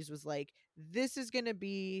Surtees was like, this is going to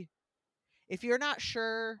be, if you're not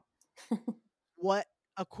sure what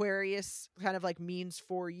Aquarius kind of like means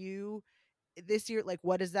for you this year, like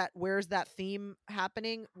where's that theme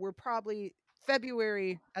happening? We're probably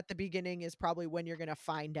February at the beginning is probably when you're gonna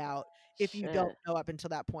find out if you don't Shit. know up until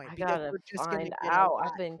that point, I because gotta we're just gonna find get a out.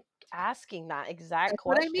 lot. I've been asking that exact That's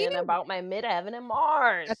what I mean. question about my midheaven and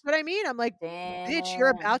Mars. That's what I mean. I'm like, bitch,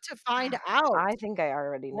 you're Damn. about to find out. I think I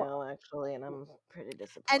already Well, know actually, and I'm pretty and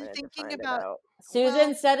disappointed to thinking find it about, out. Susan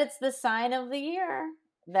well, said it's the sign of the year.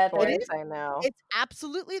 That Taurus, is. I know. It's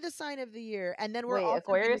absolutely the sign of the year. And then we're Wait, also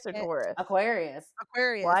gonna Aquarius or get Taurus? Aquarius.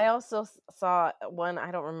 Aquarius. Well, I also saw one.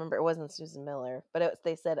 I don't remember. It wasn't Susan Miller, but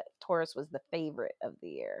they said Taurus was the favorite of the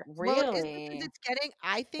year. Well, it is because Really? it's getting,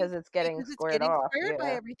 I think, Because it's getting because it's squared getting off. squared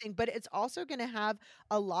by Yeah. everything, but it's also going to have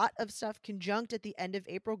a lot of stuff conjunct at the end of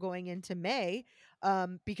April going into May,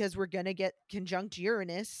 because we're going to get conjunct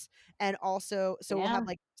Uranus, and also, so we'll Yeah. have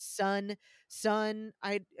like Sun.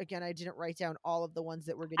 I didn't write down all of the ones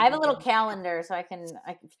that we're going to. I have a little calendar, so I can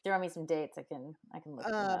throw me some dates. I can look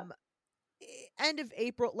them up. End of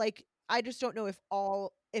April, like I just don't know if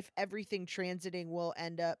everything transiting will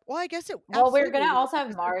end up. Well, I guess it. Well, we're absolutely gonna will, also have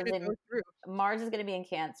because they're Mars gonna go through. Mars is gonna be in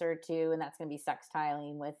Cancer too, and that's gonna be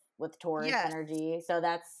sextiling with Taurus Yes. energy. So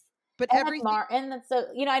that's But and that's everything. and that's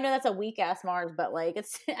I know that's a weak ass Mars, but like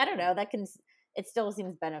it's I don't know, it still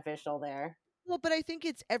seems beneficial there. Well, but I think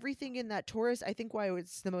it's everything in that Taurus. I think why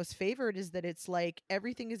it's the most favored is that it's like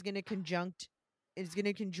everything is going to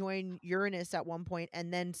conjoin Uranus at one point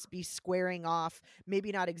and then be squaring off,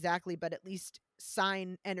 maybe not exactly, but at least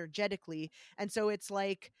sign energetically. And so it's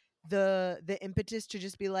like the impetus to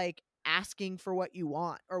just be like asking for what you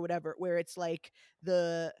want or whatever, where it's like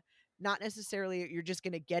not necessarily you're just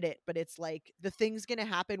going to get it, but it's like the thing's going to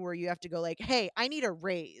happen where you have to go like, hey, I need a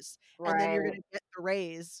raise. And then you're going to get the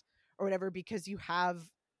raise or whatever, because you have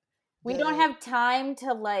we don't have time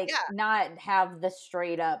to not have the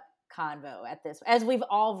straight up convo at this, as we've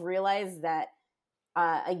all realized that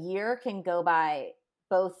a year can go by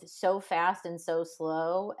both so fast and so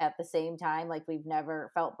slow at the same time, like we've never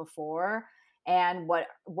felt before. and what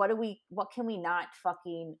can we not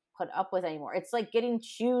fucking put up with anymore? It's like getting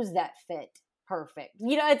shoes that fit perfect.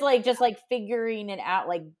 It's like just like figuring it out,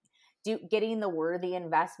 like getting the worthy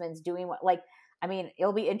investments, doing what, like, I mean,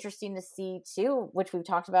 it'll be interesting to see too, which we've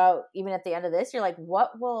talked about even at the end of this year, like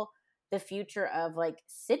what will the future of like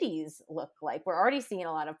cities look like? We're already seeing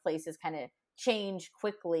a lot of places kind of change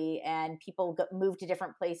quickly, and people move to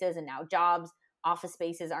different places, and now jobs, office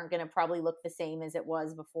spaces aren't going to probably look the same as it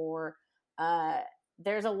was before.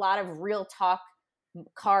 There's a lot of real talk,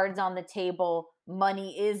 cards on the table,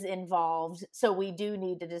 money is involved, so we do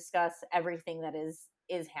need to discuss everything that is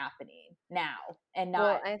happening now, and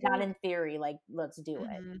Well, not I not think in theory, like let's do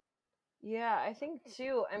it. Mhm. yeah, I think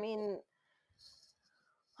too. I mean,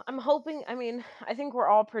 I'm hoping, I mean, I think we're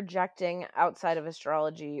all projecting outside of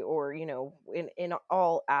astrology or, in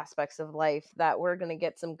all aspects of life that we're going to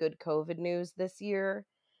get some good COVID news this year.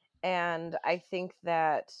 And I think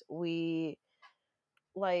that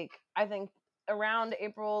I think around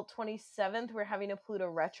April 27th, we're having a Pluto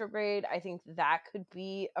retrograde. I think that could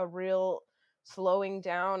be a real slowing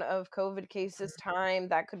down of COVID cases time.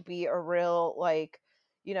 That could be a real,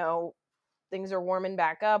 things are warming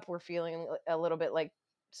back up. We're feeling a little bit like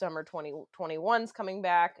summer 2021's coming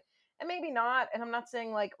back, and maybe not. And I'm not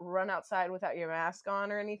saying like run outside without your mask on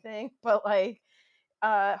or anything, but like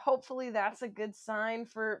hopefully that's a good sign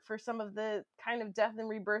for some of the kind of death and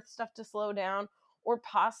rebirth stuff to slow down, or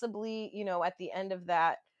possibly at the end of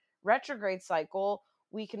that retrograde cycle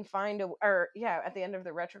we can find at the end of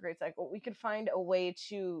the retrograde cycle we could find a way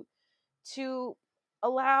to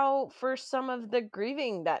allow for some of the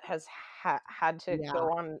grieving that has had to Yeah.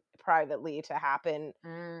 go on privately to happen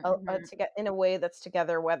Mm-hmm. to get in a way that's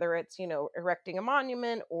together, whether it's erecting a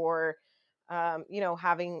monument or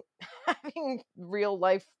having having real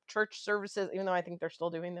life church services, even though I think they're still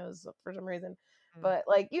doing those for some reason. Mm. But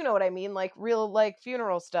like, you know what I mean, like real like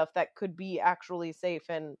funeral stuff that could be actually safe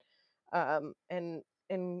and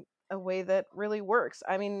in a way that really works.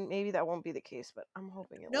 I mean, maybe that won't be the case, but I'm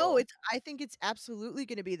hoping it No, will. I think it's absolutely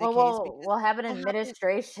going to be the Well, case we'll because we'll have an we'll have it.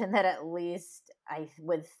 administration that at least I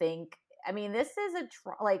would think. I mean, this is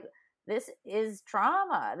like this is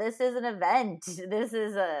trauma. This is an event. This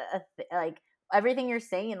is like everything you're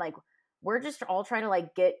saying. Like we're just all trying to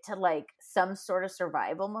like get to like some sort of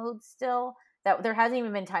survival mode still. That there hasn't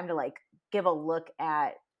even been time to like give a look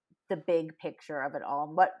at the big picture of it all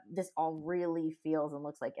and what this all really feels and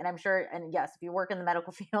looks like. And I'm sure, and yes, if you work in the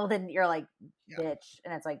medical field and you're like, Yeah. bitch,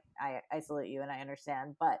 and it's like I salute you and I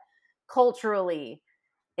understand, but culturally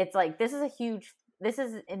it's like this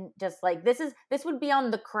is in just like this would be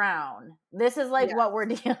on The Crown. This is like what we're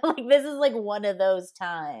dealing, like this is like one of those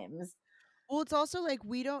times. Well, it's also like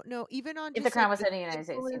we don't know, even on If just The Crown like was the set in the United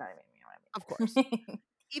States, you simplest, know what I mean. of course,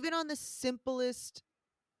 even on the simplest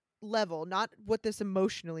level, not what this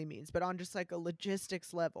emotionally means, but on just like a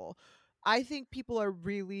logistics level, I think people are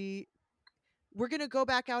really, we're going to go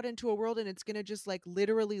back out into a world and it's going to just like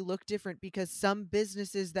literally look different because some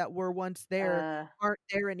businesses that were once there aren't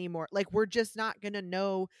there anymore. Like we're just not going to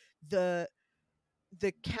know the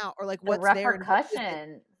count or like The what's there and what isn't.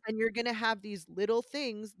 repercussion. And you're going to have these little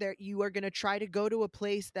things that you are going to try to go to a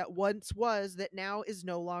place that once was that now is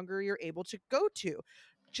no longer you're able to go to.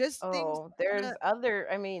 Just things Oh, there's that, other,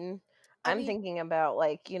 I mean, I I'm mean, thinking about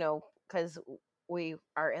like, because we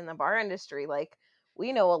are in the bar industry, like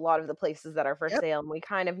we know a lot of the places that are for yep. sale, and we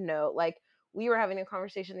kind of know, like we were having a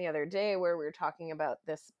conversation the other day where we were talking about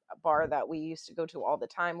this bar that we used to go to all the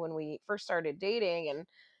time when we first started dating, and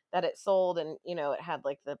that it sold, and it had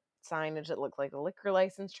like the signage that looked like a liquor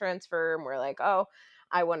license transfer, and we're like, oh,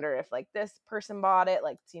 I wonder if like this person bought it,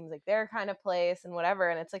 like seems like their kind of place and whatever.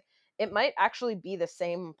 And it's like it might actually be the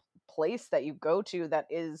same place that you go to that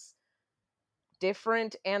is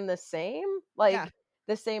different and the same, Yeah. like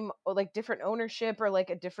the same, like different ownership or like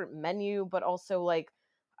a different menu, but also like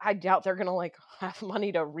I doubt they're gonna like have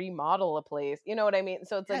money to remodel a place, you know what I mean?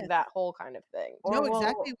 So it's like Yes. that whole kind of thing. No, Or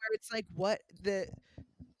exactly, where it's like what the,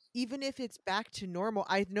 even if it's back to normal,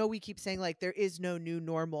 I know we keep saying like there is no new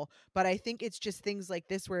normal, but I think it's just things like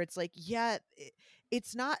this where it's like, yeah,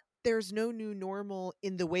 it's not, there's no new normal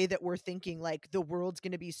in the way that we're thinking like the world's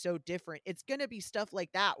going to be so different. It's going to be stuff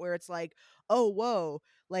like that where it's like, oh, whoa,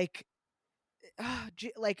 like,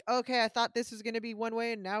 like, okay, I thought this was going to be one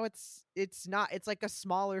way and now it's not. It's like a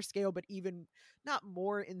smaller scale, but even not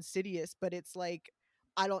more insidious, but it's like,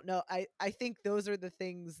 I don't know. I think those are the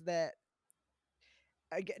things that,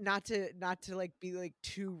 not to like be like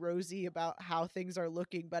too rosy about how things are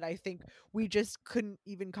looking, but I think we just couldn't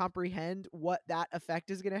even comprehend what that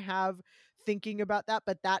effect is going to have thinking about that.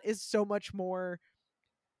 But that is so much more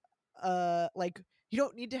like you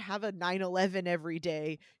don't need to have a 9/11 every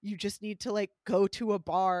day. You just need to like go to a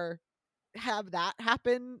bar, have that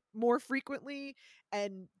happen more frequently,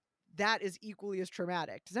 and that is equally as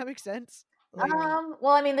traumatic. Does that make sense? Like,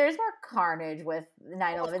 Well, I mean, there's more carnage with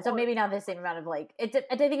 9/11, so course. maybe not the same amount of like. I think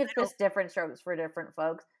it's I know. just different strokes for different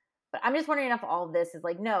folks. But I'm just wondering if all of this is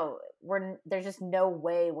like, no, there's just no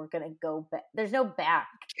way we're gonna go back. There's no back.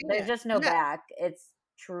 There's just no Yeah. back. It's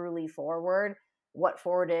truly forward. What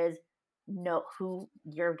forward is? No, who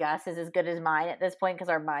your guess is as good as mine at this point because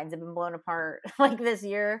our minds have been blown apart like this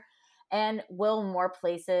year. And will more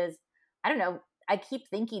places? I don't know. I keep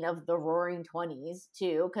thinking of the Roaring 20s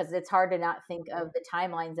too, because it's hard to not think of the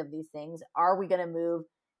timelines of these things. Are we going to move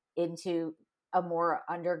into a more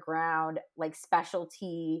underground, like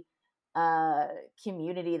specialty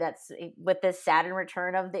community that's with this Saturn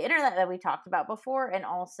return of the internet that we talked about before? And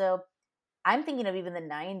also, I'm thinking of even the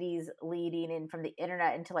 90s leading in from the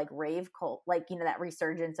internet into like rave cult, like, that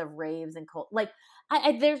resurgence of raves and cult. Like,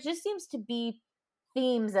 there just seems to be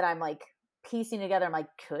themes that I'm like piecing together. I'm like,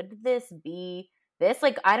 could this be this?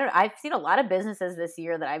 Like, I've seen a lot of businesses this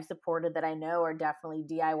year that I've supported that I know are definitely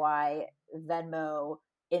DIY, Venmo,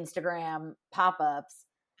 Instagram pop-ups.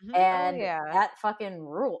 Mhm. And yeah. that fucking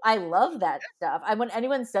rule. I love that stuff. When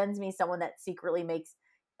anyone sends me someone that secretly makes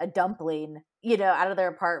a dumpling, out of their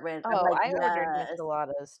apartment, I'm Oh, like, I ordered yes.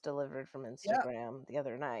 micheladas delivered from Instagram the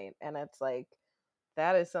other night, and it's like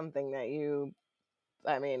that is something that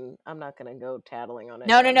I mean, I'm not gonna go tattling on it.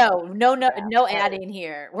 No That adding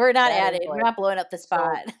here. We're not that is, adding. We're like, not blowing up the so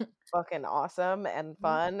spot. fucking awesome and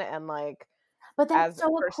fun, and like But that's as a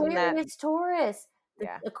so person that Aquarius Taurus. The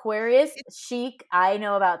yeah. Aquarius chic, I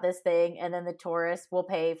know about this thing, and then the Taurus will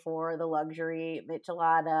pay for the luxury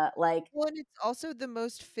michelada. Like, Well, and it's also the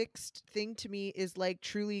most fixed thing to me is like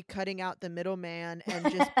truly cutting out the middleman and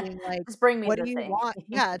just being like, just bring me what the do you thing. want?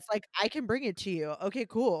 Yeah, it's like I can bring it to you. Okay,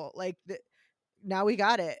 cool. Like now we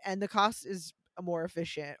got it, and the cost is more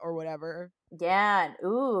efficient or whatever. Yeah.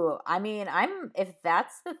 Ooh. I mean, if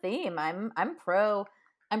that's the theme, I'm pro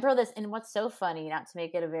this. And what's so funny, not to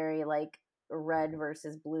make it a very like red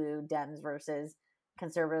versus blue, Dems versus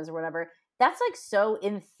conservatives or whatever. That's like so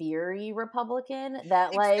in theory Republican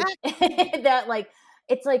that like that like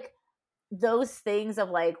it's like those things of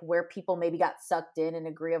like where people maybe got sucked in and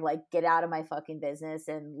agree of like get out of my fucking business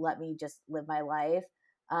and let me just live my life.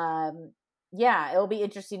 Yeah, it'll be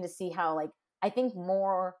interesting to see how like I think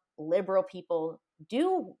more liberal people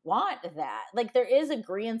do want that. Like there is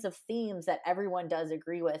agreement of themes that everyone does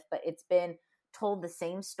agree with, but it's been told the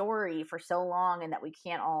same story for so long and that we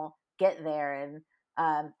can't all get there. And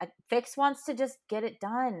Fix wants to just get it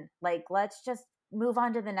done. Like let's just move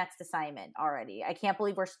on to the next assignment already. I can't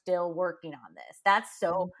believe we're still working on this. That's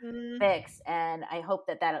so Fix, and I hope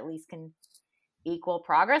that at least can equal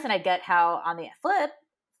progress. And I get how on the flip,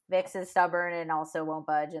 Vix is stubborn and also won't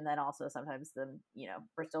budge, and then also sometimes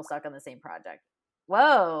we're still stuck on the same project.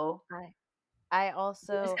 Whoa! I You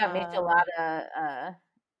also just got michelada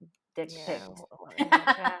dick pic.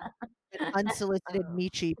 An unsolicited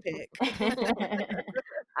Michi pick.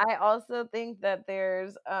 I also think that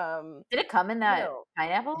there's Did it come in that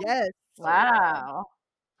pineapple? Yes. Wow.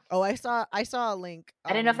 Oh, I saw a link. I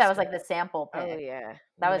didn't know if that was like the sample pic. Oh yeah,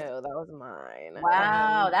 That was mine.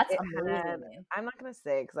 Wow, that's it amazing. I'm not gonna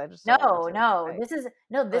say because I just This is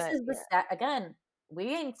But, the stat again.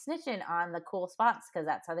 We ain't snitching on the cool spots because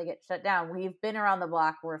that's how they get shut down. We've been around the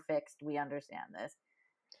block. We're fixed. We understand this.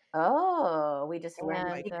 Oh, we just learned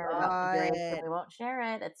my a secret about the Drake, and God. we won't share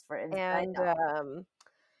it. It's for inside and knowledge.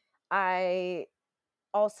 I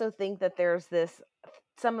also think that there's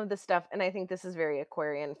some of the stuff, and I think this is very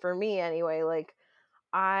Aquarian for me anyway. Like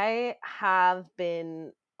I have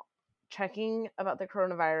been checking about the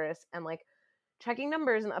coronavirus and like checking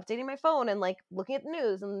numbers and updating my phone and like looking at the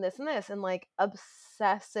news and this and like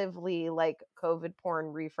obsessively like COVID porn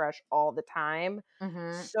refresh all the time.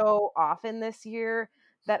 So often this year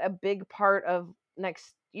that a big part of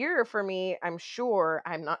next year for me, I'm sure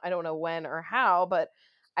I don't know when or how, but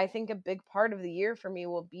I think a big part of the year for me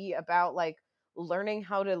will be about like learning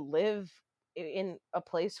how to live in a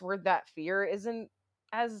place where that fear isn't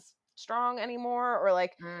as strong anymore, or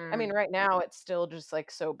like I mean right now it's still just like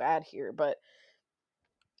so bad here, but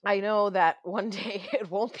I know that one day it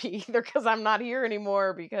won't be either because I'm not here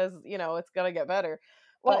anymore because it's gonna get better.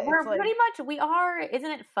 Well, But we're it's like pretty much, we are,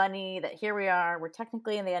 isn't it funny that here we are, we're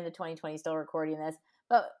technically in the end of 2020 still recording this,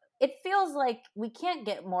 but it feels like we can't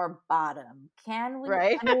get more bottom, can we?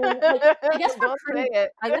 right. I mean, like, I guess Don't say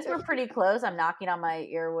it. I guess we're pretty close. I'm knocking on my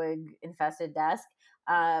earwig infested desk.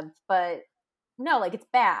 But no, like it's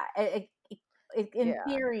bad. In Yeah.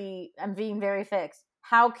 theory, I'm being very fixed.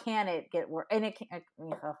 how can it get worse? And it can't.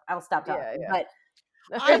 I'll stop talking. Yeah, yeah. But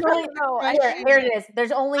I there's only think the question- here it is.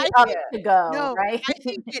 There's only I up think- to go, No, right? I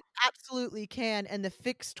think it absolutely can. And the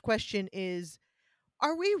fixed question is,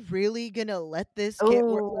 are we really gonna let this get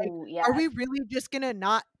worse? Like, Oh, yeah. are we really just gonna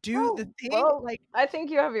not do the thing? Well, Like, I think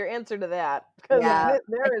you have your answer to that because Yeah.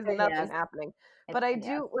 there is It's a nothing yes. happening. It's But I a yes.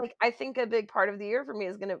 do like. I think a big part of the year for me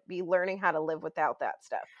is going to be learning how to live without that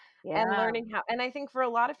stuff and Yeah. learning how. And I think for a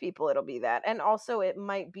lot of people it'll be that. And also it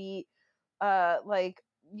might be, like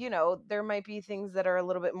there might be things that are a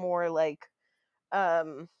little bit more like,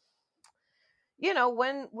 when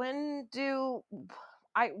do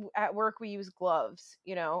I at work we use gloves,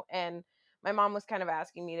 and my mom was kind of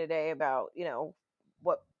asking me today about,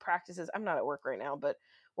 what practices, I'm not at work right now, but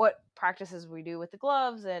what practices we do with the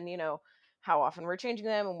gloves and, how often we're changing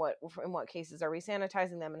them and in what cases are we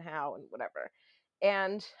sanitizing them and how and whatever.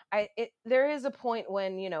 And there is a point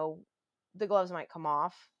when, the gloves might come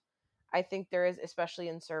off. I think there is, especially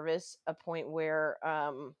in service, a point where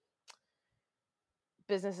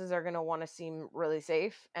businesses are going to want to seem really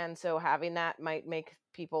safe, and so having that might make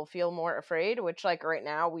people feel more afraid, which like right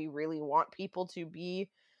now we really want people to be,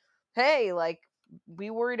 hey, like, be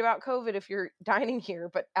worried about COVID if you're dining here,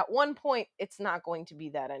 but at one point it's not going to be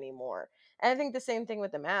that anymore. And I think the same thing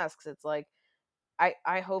with the masks. It's like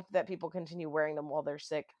I hope that people continue wearing them while they're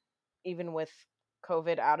sick, even with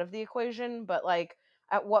COVID out of the equation, but like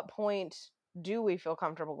at what point do we feel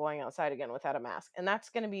comfortable going outside again without a mask? And that's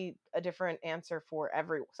going to be a different answer for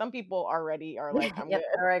everyone. Some people already are like, I'm Yep, good.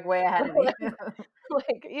 they're like way ahead of me.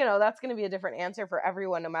 Like, that's going to be a different answer for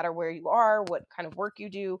everyone, no matter where you are, what kind of work you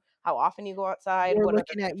do, how often you go outside, we're what other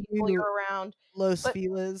looking at people you, you're around. Los But-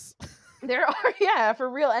 Feliz. There are, yeah, for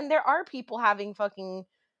real. And there are people having fucking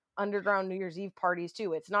underground New Year's Eve parties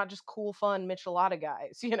too. It's not just cool, fun Michelada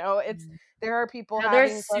guys. It's there are people No, having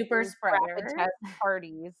there's super fucking rapid spreaders. test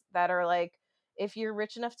parties that are like, if you're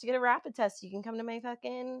rich enough to get a rapid test, you can come to my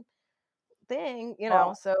fucking thing,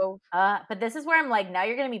 Well, so but this is where I'm like, now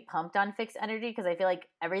you're gonna be pumped on fixed energy, because I feel like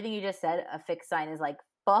everything you just said, a fixed sign is like,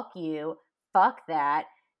 fuck you, fuck that.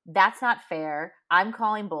 That's not fair. I'm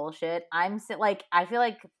calling bullshit. Like, I feel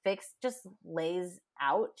like fixed just lays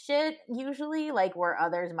out shit usually, like where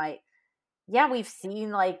others might. Yeah, we've seen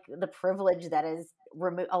like the privilege that is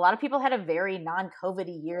removed. A lot of people had a very non-COVID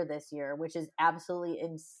year this year, which is absolutely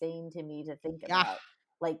insane to me to think Yeah. about.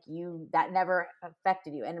 Like, that never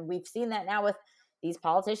affected you, and we've seen that now with these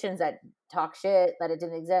politicians that talk shit that it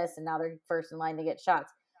didn't exist, and now they're first in line to get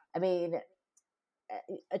shots. I mean,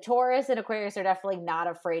 a Taurus and Aquarius are definitely not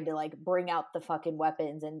afraid to like bring out the fucking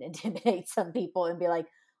weapons and intimidate some people and be like,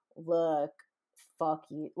 look, fuck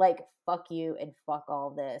you, and fuck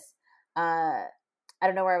all this. I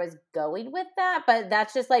don't know where I was going with that, but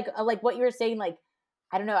that's just like what you were saying. Like,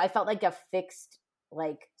 I don't know. I felt like a fixed,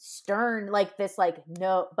 like stern, like this, like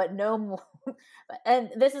no, but no more. And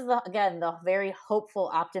this is again the very hopeful,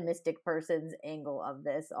 optimistic person's angle of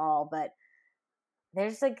this all. But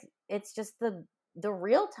there's like, it's just the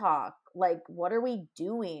real talk. Like, what are we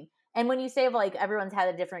doing? And when you say like everyone's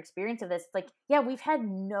had a different experience of this, it's like, yeah, we've had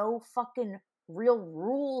no fucking real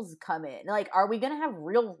rules come in. Like, are we gonna have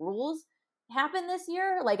real rules happen this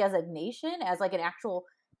year, like as a nation, as like an actual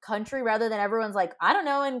country, rather than everyone's like, I don't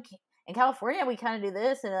know, in California we kind of do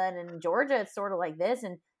this, and then in Georgia it's sort of like this,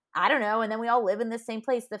 and I don't know, and then we all live in the same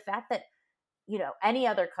place. The fact that any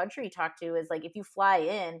other country you talk to is like, if you fly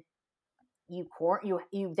in,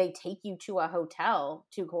 they take you to a hotel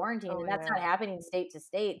to quarantine, and that's not happening state to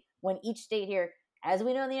state, when each state here, as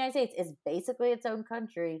we know in the United States, is basically its own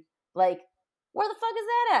country. Like, where the fuck is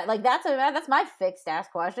that at? Like, that's my fixed ass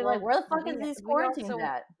question. Well, like, where the fuck is these quarantines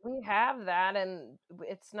at? We have that, and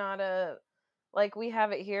it's not like we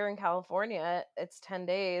have it here in California. It's 10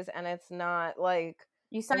 days, and it's not like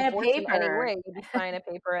You sign a enforced in any paper. way. You just sign a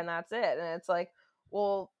paper, and that's it. And it's like,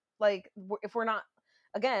 well, like if we're not,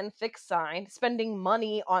 again, fixed sign, spending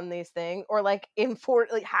money on these things, or like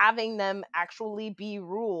having them actually be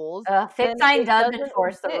rules. Fixed sign does doesn't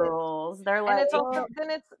enforce the exist. rules. They're And like, it's also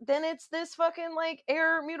then it's this fucking like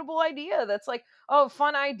mutable idea that's like, oh,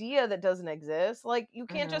 fun idea that doesn't exist. Like, you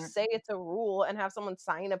can't just say it's a rule and have someone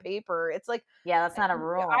sign a paper. It's like, yeah, that's not a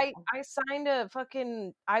rule. I signed a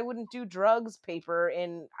fucking I wouldn't do drugs paper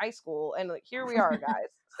in high school, and like, here we are, guys.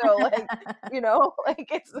 So like, like,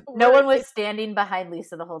 it's no one was standing behind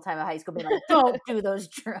Lisa the whole time of high school being like, don't do those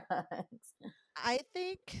drugs. I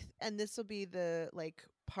think, and this will be the like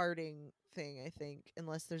parting thing, I think,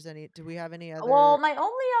 unless there's do we have any other? Well, my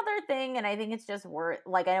only other thing, and I think it's just worth,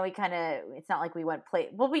 like, I know we kind of, it's not like we went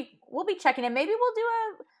we'll be checking in. Maybe we'll do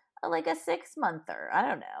a 6-monther. I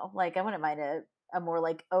don't know. Like, I wouldn't mind a more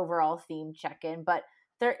like overall theme check-in. But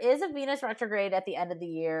there is a Venus retrograde at the end of the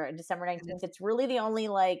year, December 19th. It's really the only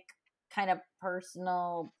like kind of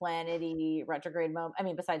personal planety retrograde moment. I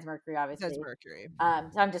mean, besides Mercury, obviously. That's Mercury.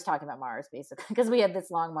 So I'm just talking about Mars basically because we had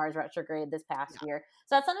this long Mars retrograde this past year.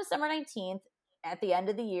 So that's on December 19th at the end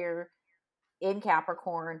of the year in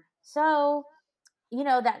Capricorn. So, you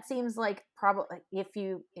know, that seems like probably if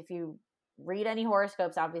you read any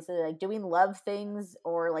horoscopes, obviously like doing love things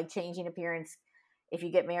or like changing appearance if you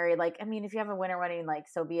get married, like, I mean, if you have a winter wedding, like,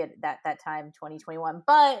 so be it that time, 2021.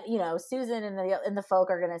 But, you know, Susan and the folk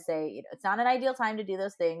are going to say, you know, it's not an ideal time to do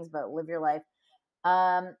those things, but live your life. But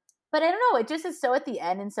I don't know. It just is so at the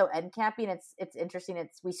end and so end cappy. And it's interesting.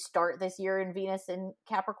 We start this year in Venus in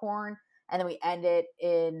Capricorn, and then we end it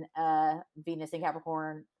in Venus in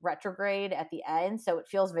Capricorn retrograde at the end. So it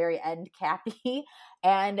feels very end cappy.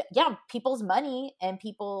 And yeah, people's money and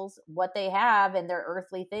people's what they have and their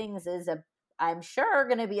earthly things is I'm sure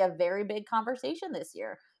going to be a very big conversation this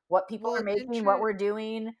year. What people are making, what we're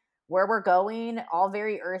doing, where we're going, all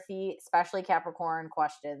very earthy, especially Capricorn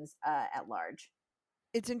questions at large.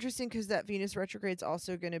 It's interesting because that Venus retrograde is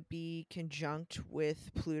also going to be conjunct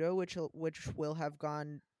with Pluto, which will have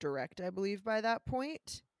gone direct, I believe, by that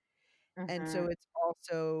point. And so it's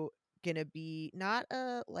also going to be not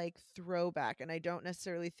a like throwback, and I don't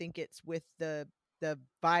necessarily think it's with the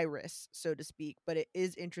virus, so to speak, but it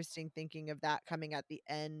is interesting thinking of that coming at the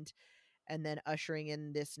end and then ushering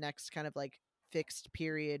in this next kind of like fixed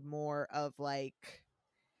period, more of like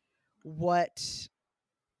what,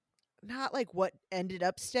 not like what ended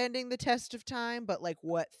up standing the test of time, but like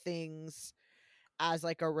what things as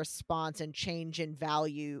like a response and change in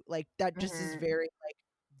value, like that just is very like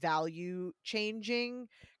value changing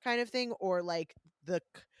kind of thing, or like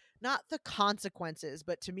not the consequences,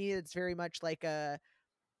 but to me it's very much like a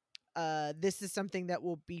this is something that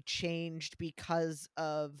will be changed because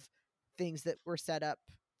of things that were set up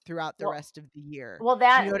throughout the rest of the year. Well, do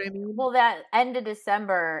you know what I mean? Well, that end of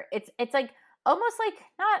December, it's like almost like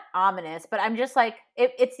not ominous, but I'm just like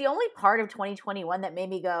it's the only part of 2021 that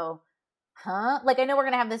made me go, huh? Like, I know we're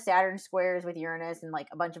gonna have the Saturn squares with Uranus and like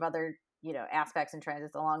a bunch of other, you know, aspects and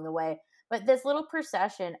transits along the way, but this little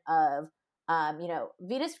procession of you know,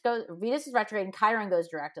 Venus is retrograde and Chiron goes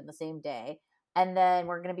direct on the same day. And then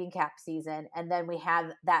we're going to be in Cap season. And then we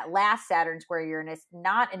have that last Saturn square Uranus,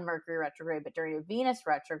 not in Mercury retrograde, but during a Venus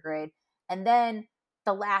retrograde. And then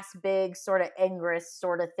the last big sort of Ingress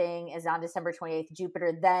sort of thing is on December 28th.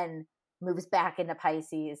 Jupiter then moves back into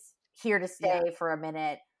Pisces, here to stay for a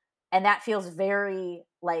minute. And that feels very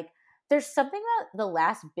like there's something about the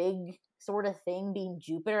last big sort of thing being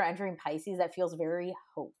Jupiter entering Pisces that feels very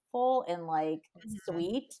hopeful and like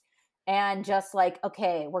sweet. And just like,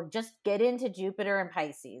 okay, we're just get into Jupiter and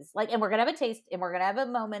Pisces. Like, and we're going to have a taste and we're going to have a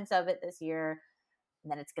moments of it this year.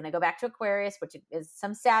 And then it's going to go back to Aquarius, which is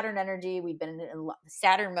some Saturn energy. We've been in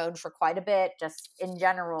Saturn mode for quite a bit, just in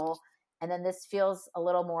general. And then this feels a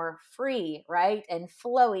little more free, right? And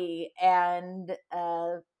flowy and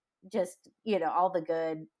just, you know, all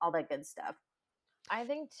that good stuff. I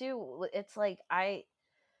think too, it's like I've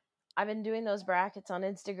been doing those brackets on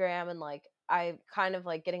Instagram, and like I kind of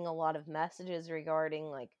like getting a lot of messages regarding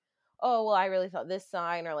like, oh, well, I really thought this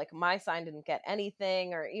sign, or like my sign didn't get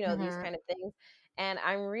anything, or, you know, these kind of things. And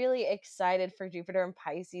I'm really excited for Jupiter and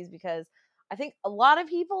Pisces because I think a lot of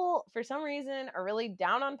people, for some reason, are really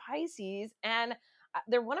down on Pisces, and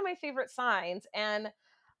they're one of my favorite signs. And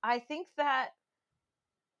I think that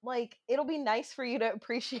like it'll be nice for you to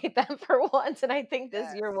appreciate them for once. And I think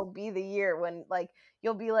this year will be the year when like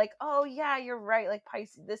you'll be like, oh yeah, you're right, like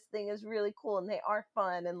Pisces, this thing is really cool and they are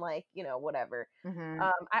fun, and like, you know, whatever.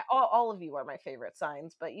 All of you are my favorite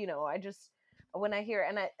signs, but you know, I just, when I hear,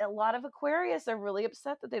 and a lot of Aquarius are really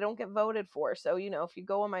upset that they don't get voted for. So, you know, if you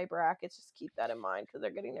go on my brackets, just keep that in mind because they're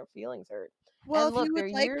getting their feelings hurt. Well, and if look, you their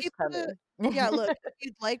would like year's people coming. look, if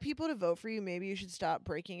you'd like people to vote for you, maybe you should stop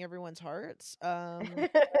breaking everyone's hearts. I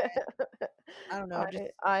don't know.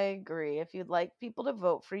 I agree. If you'd like people to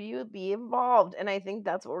vote for you, be involved. And I think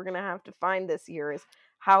that's what we're going to have to find this year is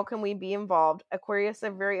how can we be involved? Aquarius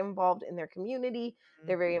are very involved in their community.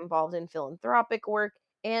 They're very involved in philanthropic work,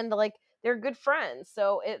 and like they're good friends.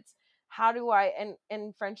 So it's how do I,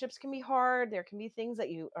 and friendships can be hard. There can be things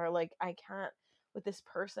that you are like, I can't with this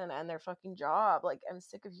person and their fucking job. Like, I'm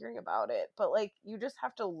sick of hearing about it. But like, you just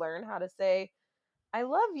have to learn how to say, I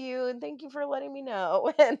love you and thank you for letting me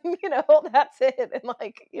know. And, you know, that's it. And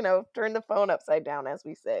like, you know, turn the phone upside down, as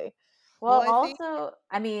we say. Well, also,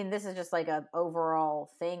 I mean, this is just like a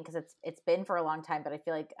overall thing because it's been for a long time, but I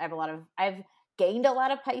feel like I've gained a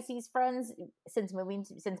lot of Pisces friends since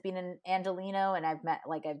being in Angelino, and I've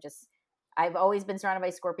I've always been surrounded by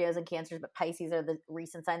Scorpios and Cancers, but Pisces are the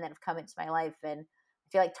recent sign that have come into my life. And I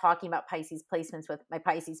feel like talking about Pisces placements with my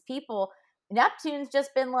Pisces people, Neptune's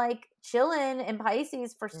just been like chilling in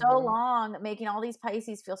Pisces for so Mhm. long, making all these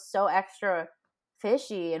Pisces feel so extra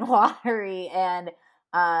fishy and watery. And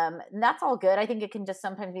that's all good. I think it can just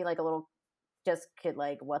sometimes be like a little just could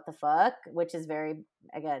like what the fuck, which is very,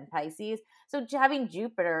 again, Pisces. So having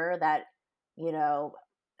Jupiter, that, you know,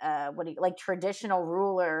 what do you like, traditional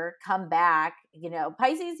ruler, come back,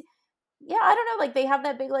 Pisces, yeah, I don't know, like they have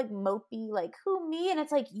that big like mopey like, who, me? And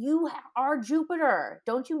it's like, you are Jupiter,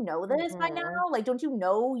 don't you know this by now? Mhm. Like, don't you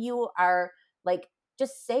know you are, like,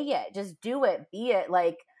 just say it, just do it, be it.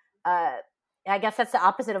 Like, uh I guess that's the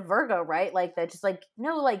opposite of Virgo, right? Like that, just like,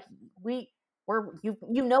 no, like you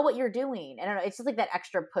know what you're doing. I don't know, it's just like that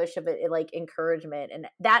extra push of it, like encouragement, and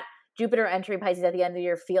that Jupiter entry Pisces at the end of the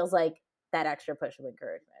year feels like that extra push of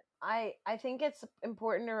encouragement. I think it's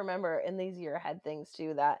important to remember in these year ahead things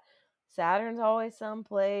too, that Saturn's always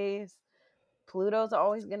someplace, Pluto's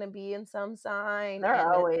always going to be in some sign, They're and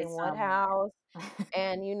always in what somewhere. house,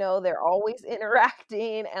 and they're always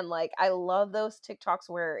interacting. And like, I love those TikToks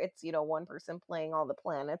where it's one person playing all the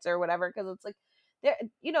planets or whatever, because it's like,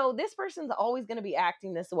 this person's always going to be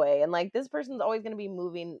acting this way, and like this person's always going to be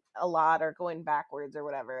moving a lot or going backwards or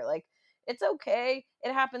whatever. Like, it's okay,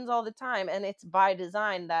 it happens all the time, and it's by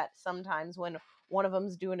design that sometimes when one of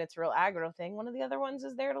them's doing its real aggro thing, one of the other ones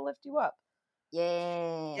is there to lift you up.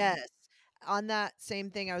 Yeah. Yes. On that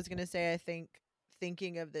same thing, I was going to say, I think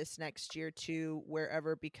thinking of this next year too,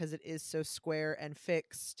 wherever, because it is so square and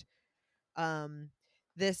fixed,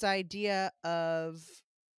 this idea of,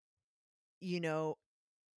 you know,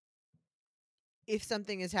 if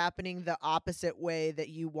something is happening the opposite way that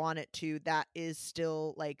you want it to, that is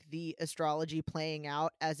still like the astrology playing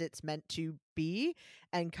out as it's meant to be,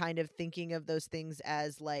 and kind of thinking of those things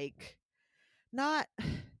as like not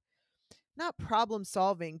not problem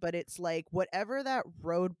solving, but it's like whatever that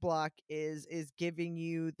roadblock is giving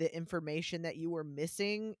you the information that you were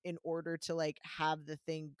missing in order to like have the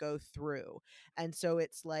thing go through. And so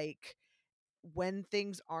it's like when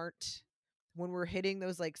things aren't, when we're hitting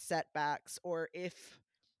those like setbacks, or if,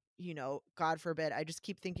 God forbid, I just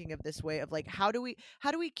keep thinking of this way of like, how do we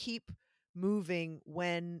keep moving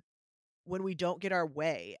when we don't get our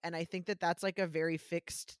way? And I think that that's like a very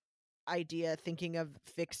fixed idea, thinking of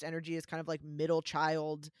fixed energy as kind of like middle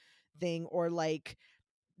child thing, or like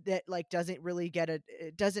that like doesn't really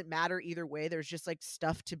it doesn't matter either way, there's just like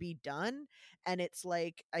stuff to be done. And it's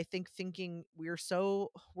like, I think thinking we're so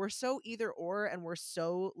either or, and we're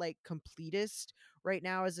so like completist right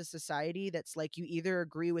now as a society, that's like you either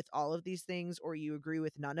agree with all of these things or you agree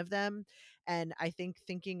with none of them. And I think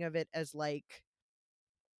thinking of it as like,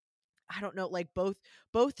 I don't know, like both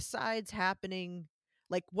sides happening,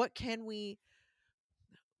 like what can we,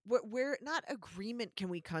 where not agreement can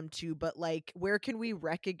we come to, but like where can we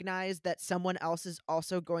recognize that someone else is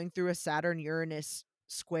also going through a Saturn Uranus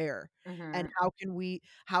square, and Mhm.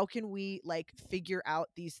 how can we like figure out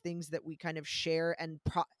these things that we kind of share, and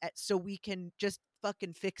so we can just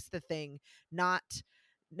fucking fix the thing, not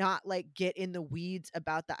like get in the weeds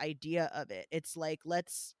about the idea of it. It's like,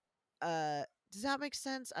 let's uh does that make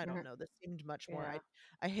sense? I don't Mhm. know, this seemed much more, Yeah.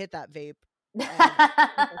 I hit that vape, and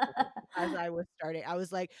as I was starting, I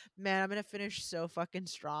was like, man, I'm gonna finish so fucking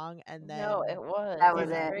strong. And No, then, it was. That It was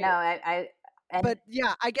was yeah. it. No, great. and But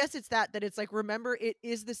yeah, I guess it's that it's like, remember, it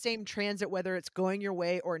is the same transit whether it's going your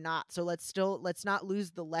way or not. So let's not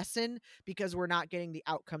lose the lesson because we're not getting the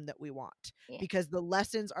outcome that we want. yeah. Because the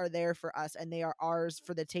lessons are there for us, and they are ours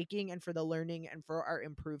for the taking and for the learning and for our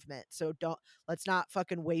improvement. So let's not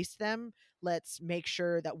fucking waste them. Let's make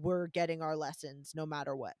sure that we're getting our lessons no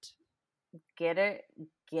matter what. Getting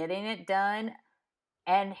it done.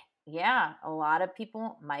 And yeah, a lot of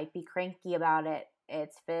people might be cranky about it.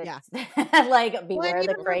 It's Yeah. fixed. Like, Well, and beware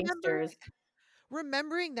the even cranksters.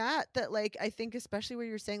 remembering that like, I think especially where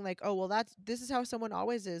you're saying like, oh well, this is how someone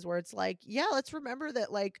always is, where it's like, yeah, let's remember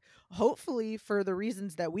that, like, hopefully for the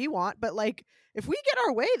reasons that we want, but like if we get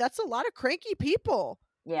our way, that's a lot of cranky people.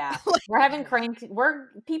 Yeah. Like, We're having cranky,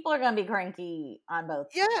 people are going to be cranky on both,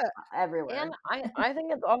 yeah. And everywhere. I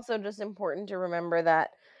think it's also just important to remember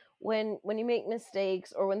that when you make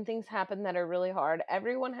mistakes or when things happen that are really hard,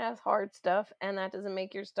 everyone has hard stuff, and that doesn't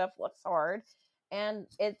make your stuff less hard. And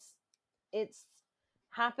it's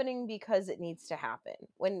happening because it needs to happen.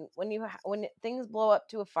 When things blow up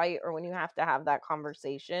to a fight, or when you have to have that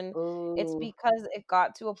conversation, it's Ooh. because it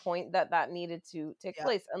got to a point that needed to take Yeah.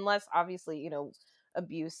 place. Unless obviously,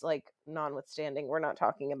 abuse, like, notwithstanding, we're not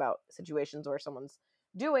talking about situations where someone's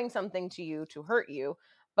doing something to you to hurt you.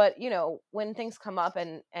 But when things come up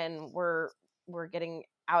and we're getting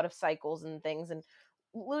out of cycles and things and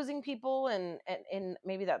losing people, and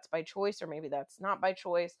maybe that's by choice or maybe that's not by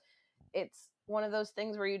choice, it's one of those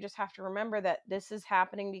things where you just have to remember that this is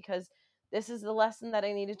happening because this is the lesson that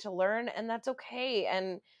I needed to learn, and that's okay.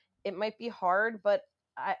 And it might be hard, but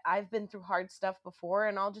I've been through hard stuff before,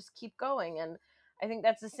 and I'll just keep going. And I think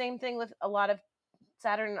that's the same thing with a lot of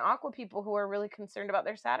Saturn and Aqua people who are really concerned about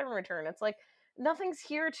their Saturn return. It's like nothing's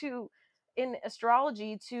here in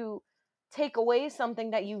astrology, to take away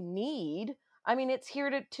something that you need. I mean, it's here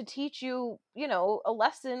to teach you, a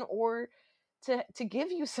lesson, or to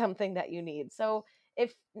give you something that you need. So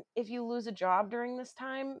if you lose a job during this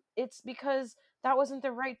time, it's because that wasn't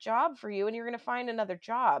the right job for you, and you're going to find another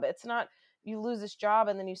job. It's not you lose this job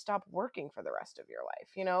and then you stop working for the rest of your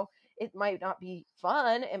life. It might not be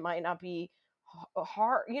fun, it might not be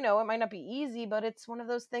hard, it might not be easy, but it's one of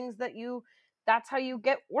those things that's how you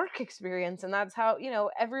get work experience. And that's how,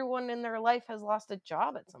 everyone in their life has lost a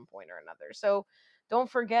job at some point or another. So don't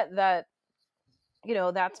forget that,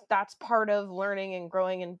 that's part of learning and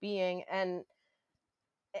growing and being. And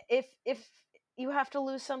if you have to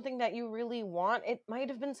lose something that you really want, it might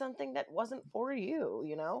have been something that wasn't for you.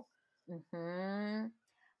 Hmm.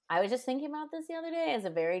 I was just thinking about this the other day as a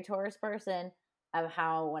very Taurus person, of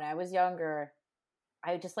how when I was younger,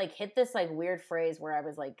 I just like hit this like weird phrase where I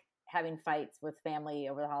was like having fights with family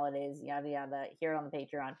over the holidays, yada yada, here on the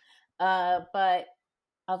Patreon. But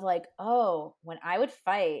of like, oh, when I would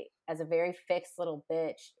fight as a very fixed little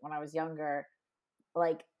bitch when I was younger,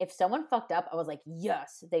 like if someone fucked up, I was like,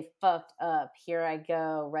 yes, they fucked up. Here I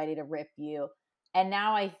go, ready to rip you. And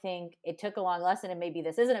now I think it took a long lesson, and maybe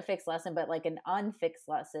this isn't a fixed lesson, but like an unfixed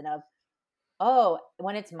lesson of, oh,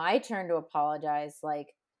 when it's my turn to apologize, like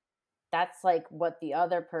that's like what the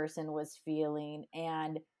other person was feeling.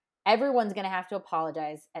 And everyone's going to have to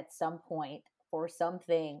apologize at some point for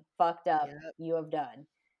something fucked up Yep. you have done,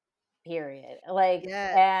 period. Like,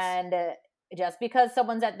 Yes. and just because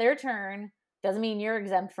someone's at their turn doesn't mean you're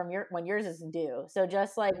exempt from when yours is due. So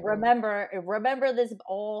just like remember this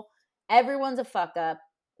all, everyone's a fuck up.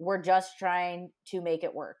 We're just trying to make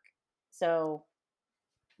it work. So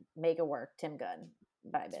make it work, Tim Gunn.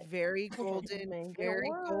 Bye, It's bitch. very golden, Make it very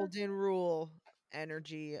work. golden rule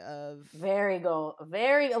energy of Very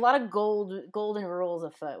a lot of golden rules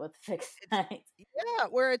afoot with fixed signs. yeah,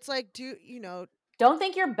 where it's like Don't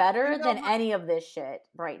think you're better do no than har- any of this shit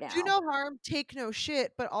right do now. no harm, take no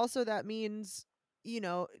shit, but also that means, you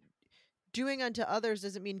know, doing unto others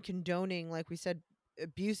doesn't mean condoning, like we said,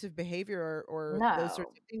 abusive behavior or those sorts No.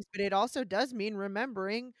 of things, but it also does mean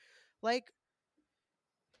remembering, like,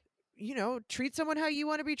 treat someone how you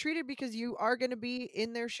want to be treated because you are going to be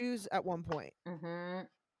in their shoes at one point. Mm-hmm.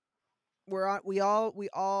 We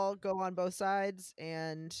all go on both sides,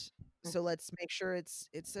 and so let's make sure it's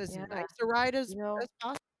as Yeah. nice a ride as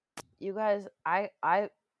possible. You guys, I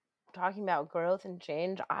talking about growth and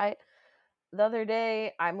change. The other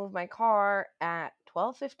day I moved my car at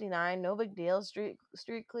 12:59. No big deal. Street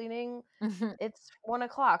cleaning. It's 1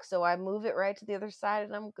 o'clock, so I move it right to the other side,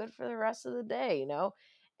 and I'm good for the rest of the day.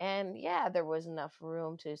 And yeah, there was enough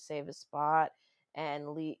room to save a spot and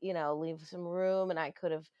leave some room, and I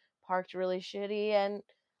could have parked really shitty, and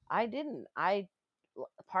I didn't. I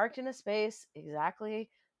parked in a space exactly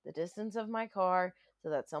the distance of my car so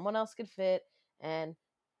that someone else could fit. And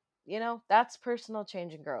that's personal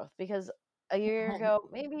change and growth, because a year ago,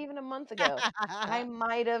 maybe even a month ago, I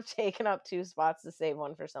might have taken up 2 spots to save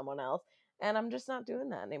one for someone else. And I'm just not doing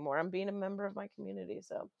that anymore. I'm being a member of my community.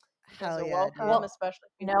 So you guys Hell are yeah, welcome, dude. especially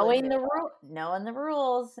if you live near. Knowing the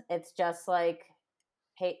rules, it's just like,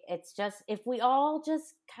 hey, it's just if we all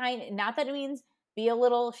just kind of, not that it means be a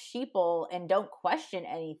little sheeple and don't question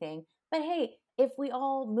anything, but hey, if we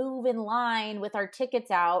all move in line with our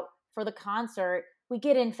tickets out for the concert, we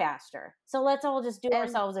get in faster. So let's all just do And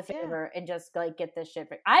ourselves a yeah. favor and just like get this shit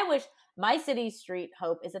fixed. I wish my city street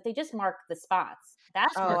hope is that they just mark the spots.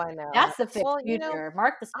 That's Oh, I know. that's the fixed Well, future.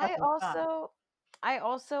 Mark the I fucking spot.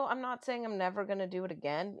 also, I'm not saying I'm never going to do it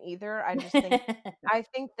again either. I just think, I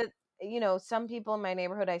think that, some people in my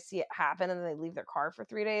neighborhood, I see it happen and they leave their car for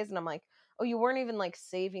 3 days. And I'm like, oh, you weren't even like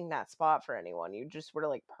saving that spot for anyone. You just were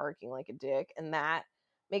like parking like a dick. And that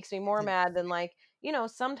makes me more mad than like,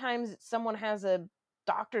 sometimes someone has a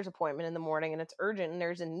doctor's appointment in the morning and it's urgent and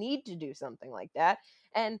there's a need to do something like that.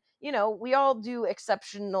 And, we all do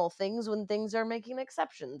exceptional things when things are making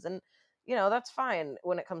exceptions. And, that's fine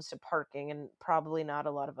when it comes to parking and probably not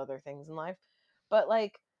a lot of other things in life. But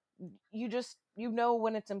like, you just,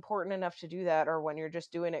 when it's important enough to do that, or when you're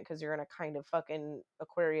just doing it because you're in a kind of fucking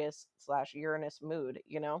Aquarius / Uranus mood.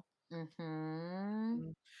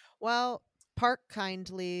 Mm-hmm. Well, park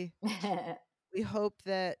kindly. We hope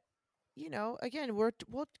that, again,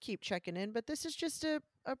 we'll keep checking in, but this is just a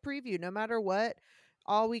preview. No matter what,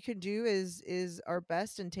 all we can do is our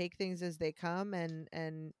best and take things as they come,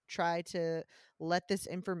 and try to let this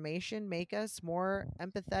information make us more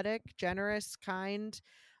empathetic, generous, kind,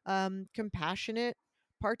 compassionate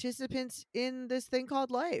participants in this thing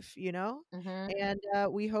called life, Mm-hmm. and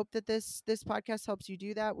we hope that this podcast helps you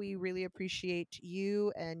do that. We really appreciate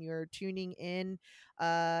you and your tuning in,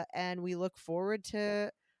 and we look forward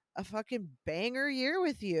to a fucking banger year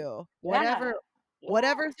with you. Yeah.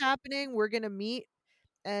 Whatever's happening, we're gonna meet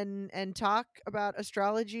and talk about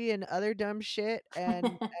astrology and other dumb shit, and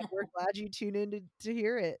we're glad you tuned in to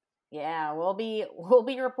hear it. Yeah, we'll be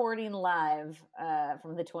reporting live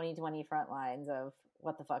from the 2020 front lines of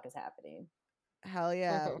what the fuck is happening. Hell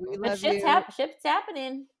yeah, we But love you. shit's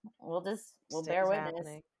happening. We'll Shit bear is witness.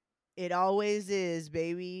 happening. It always is,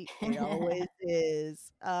 baby. It always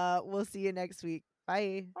is. We'll see you next week.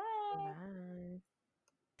 Bye. Bye. Bye.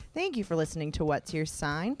 Thank you for listening to What's Your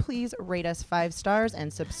Sign. Please rate us 5 stars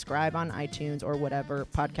and subscribe on iTunes or whatever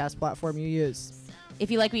podcast platform you use. If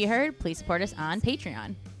you like what you heard, please support us on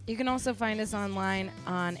Patreon. You can also find us online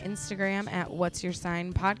on Instagram at What's Your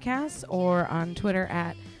Sign Podcast or on Twitter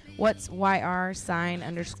at What's YR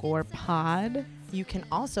sign_pod. You can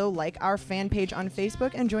also like our fan page on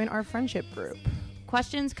Facebook and join our friendship group.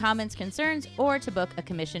 Questions, comments, concerns, or to book a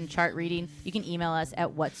commissioned chart reading, you can email us at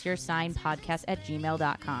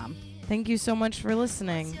what'syoursignpodcast@gmail.com. Thank you so much for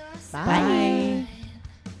listening. Bye.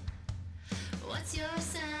 What's your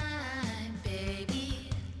sign, baby?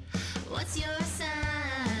 What's your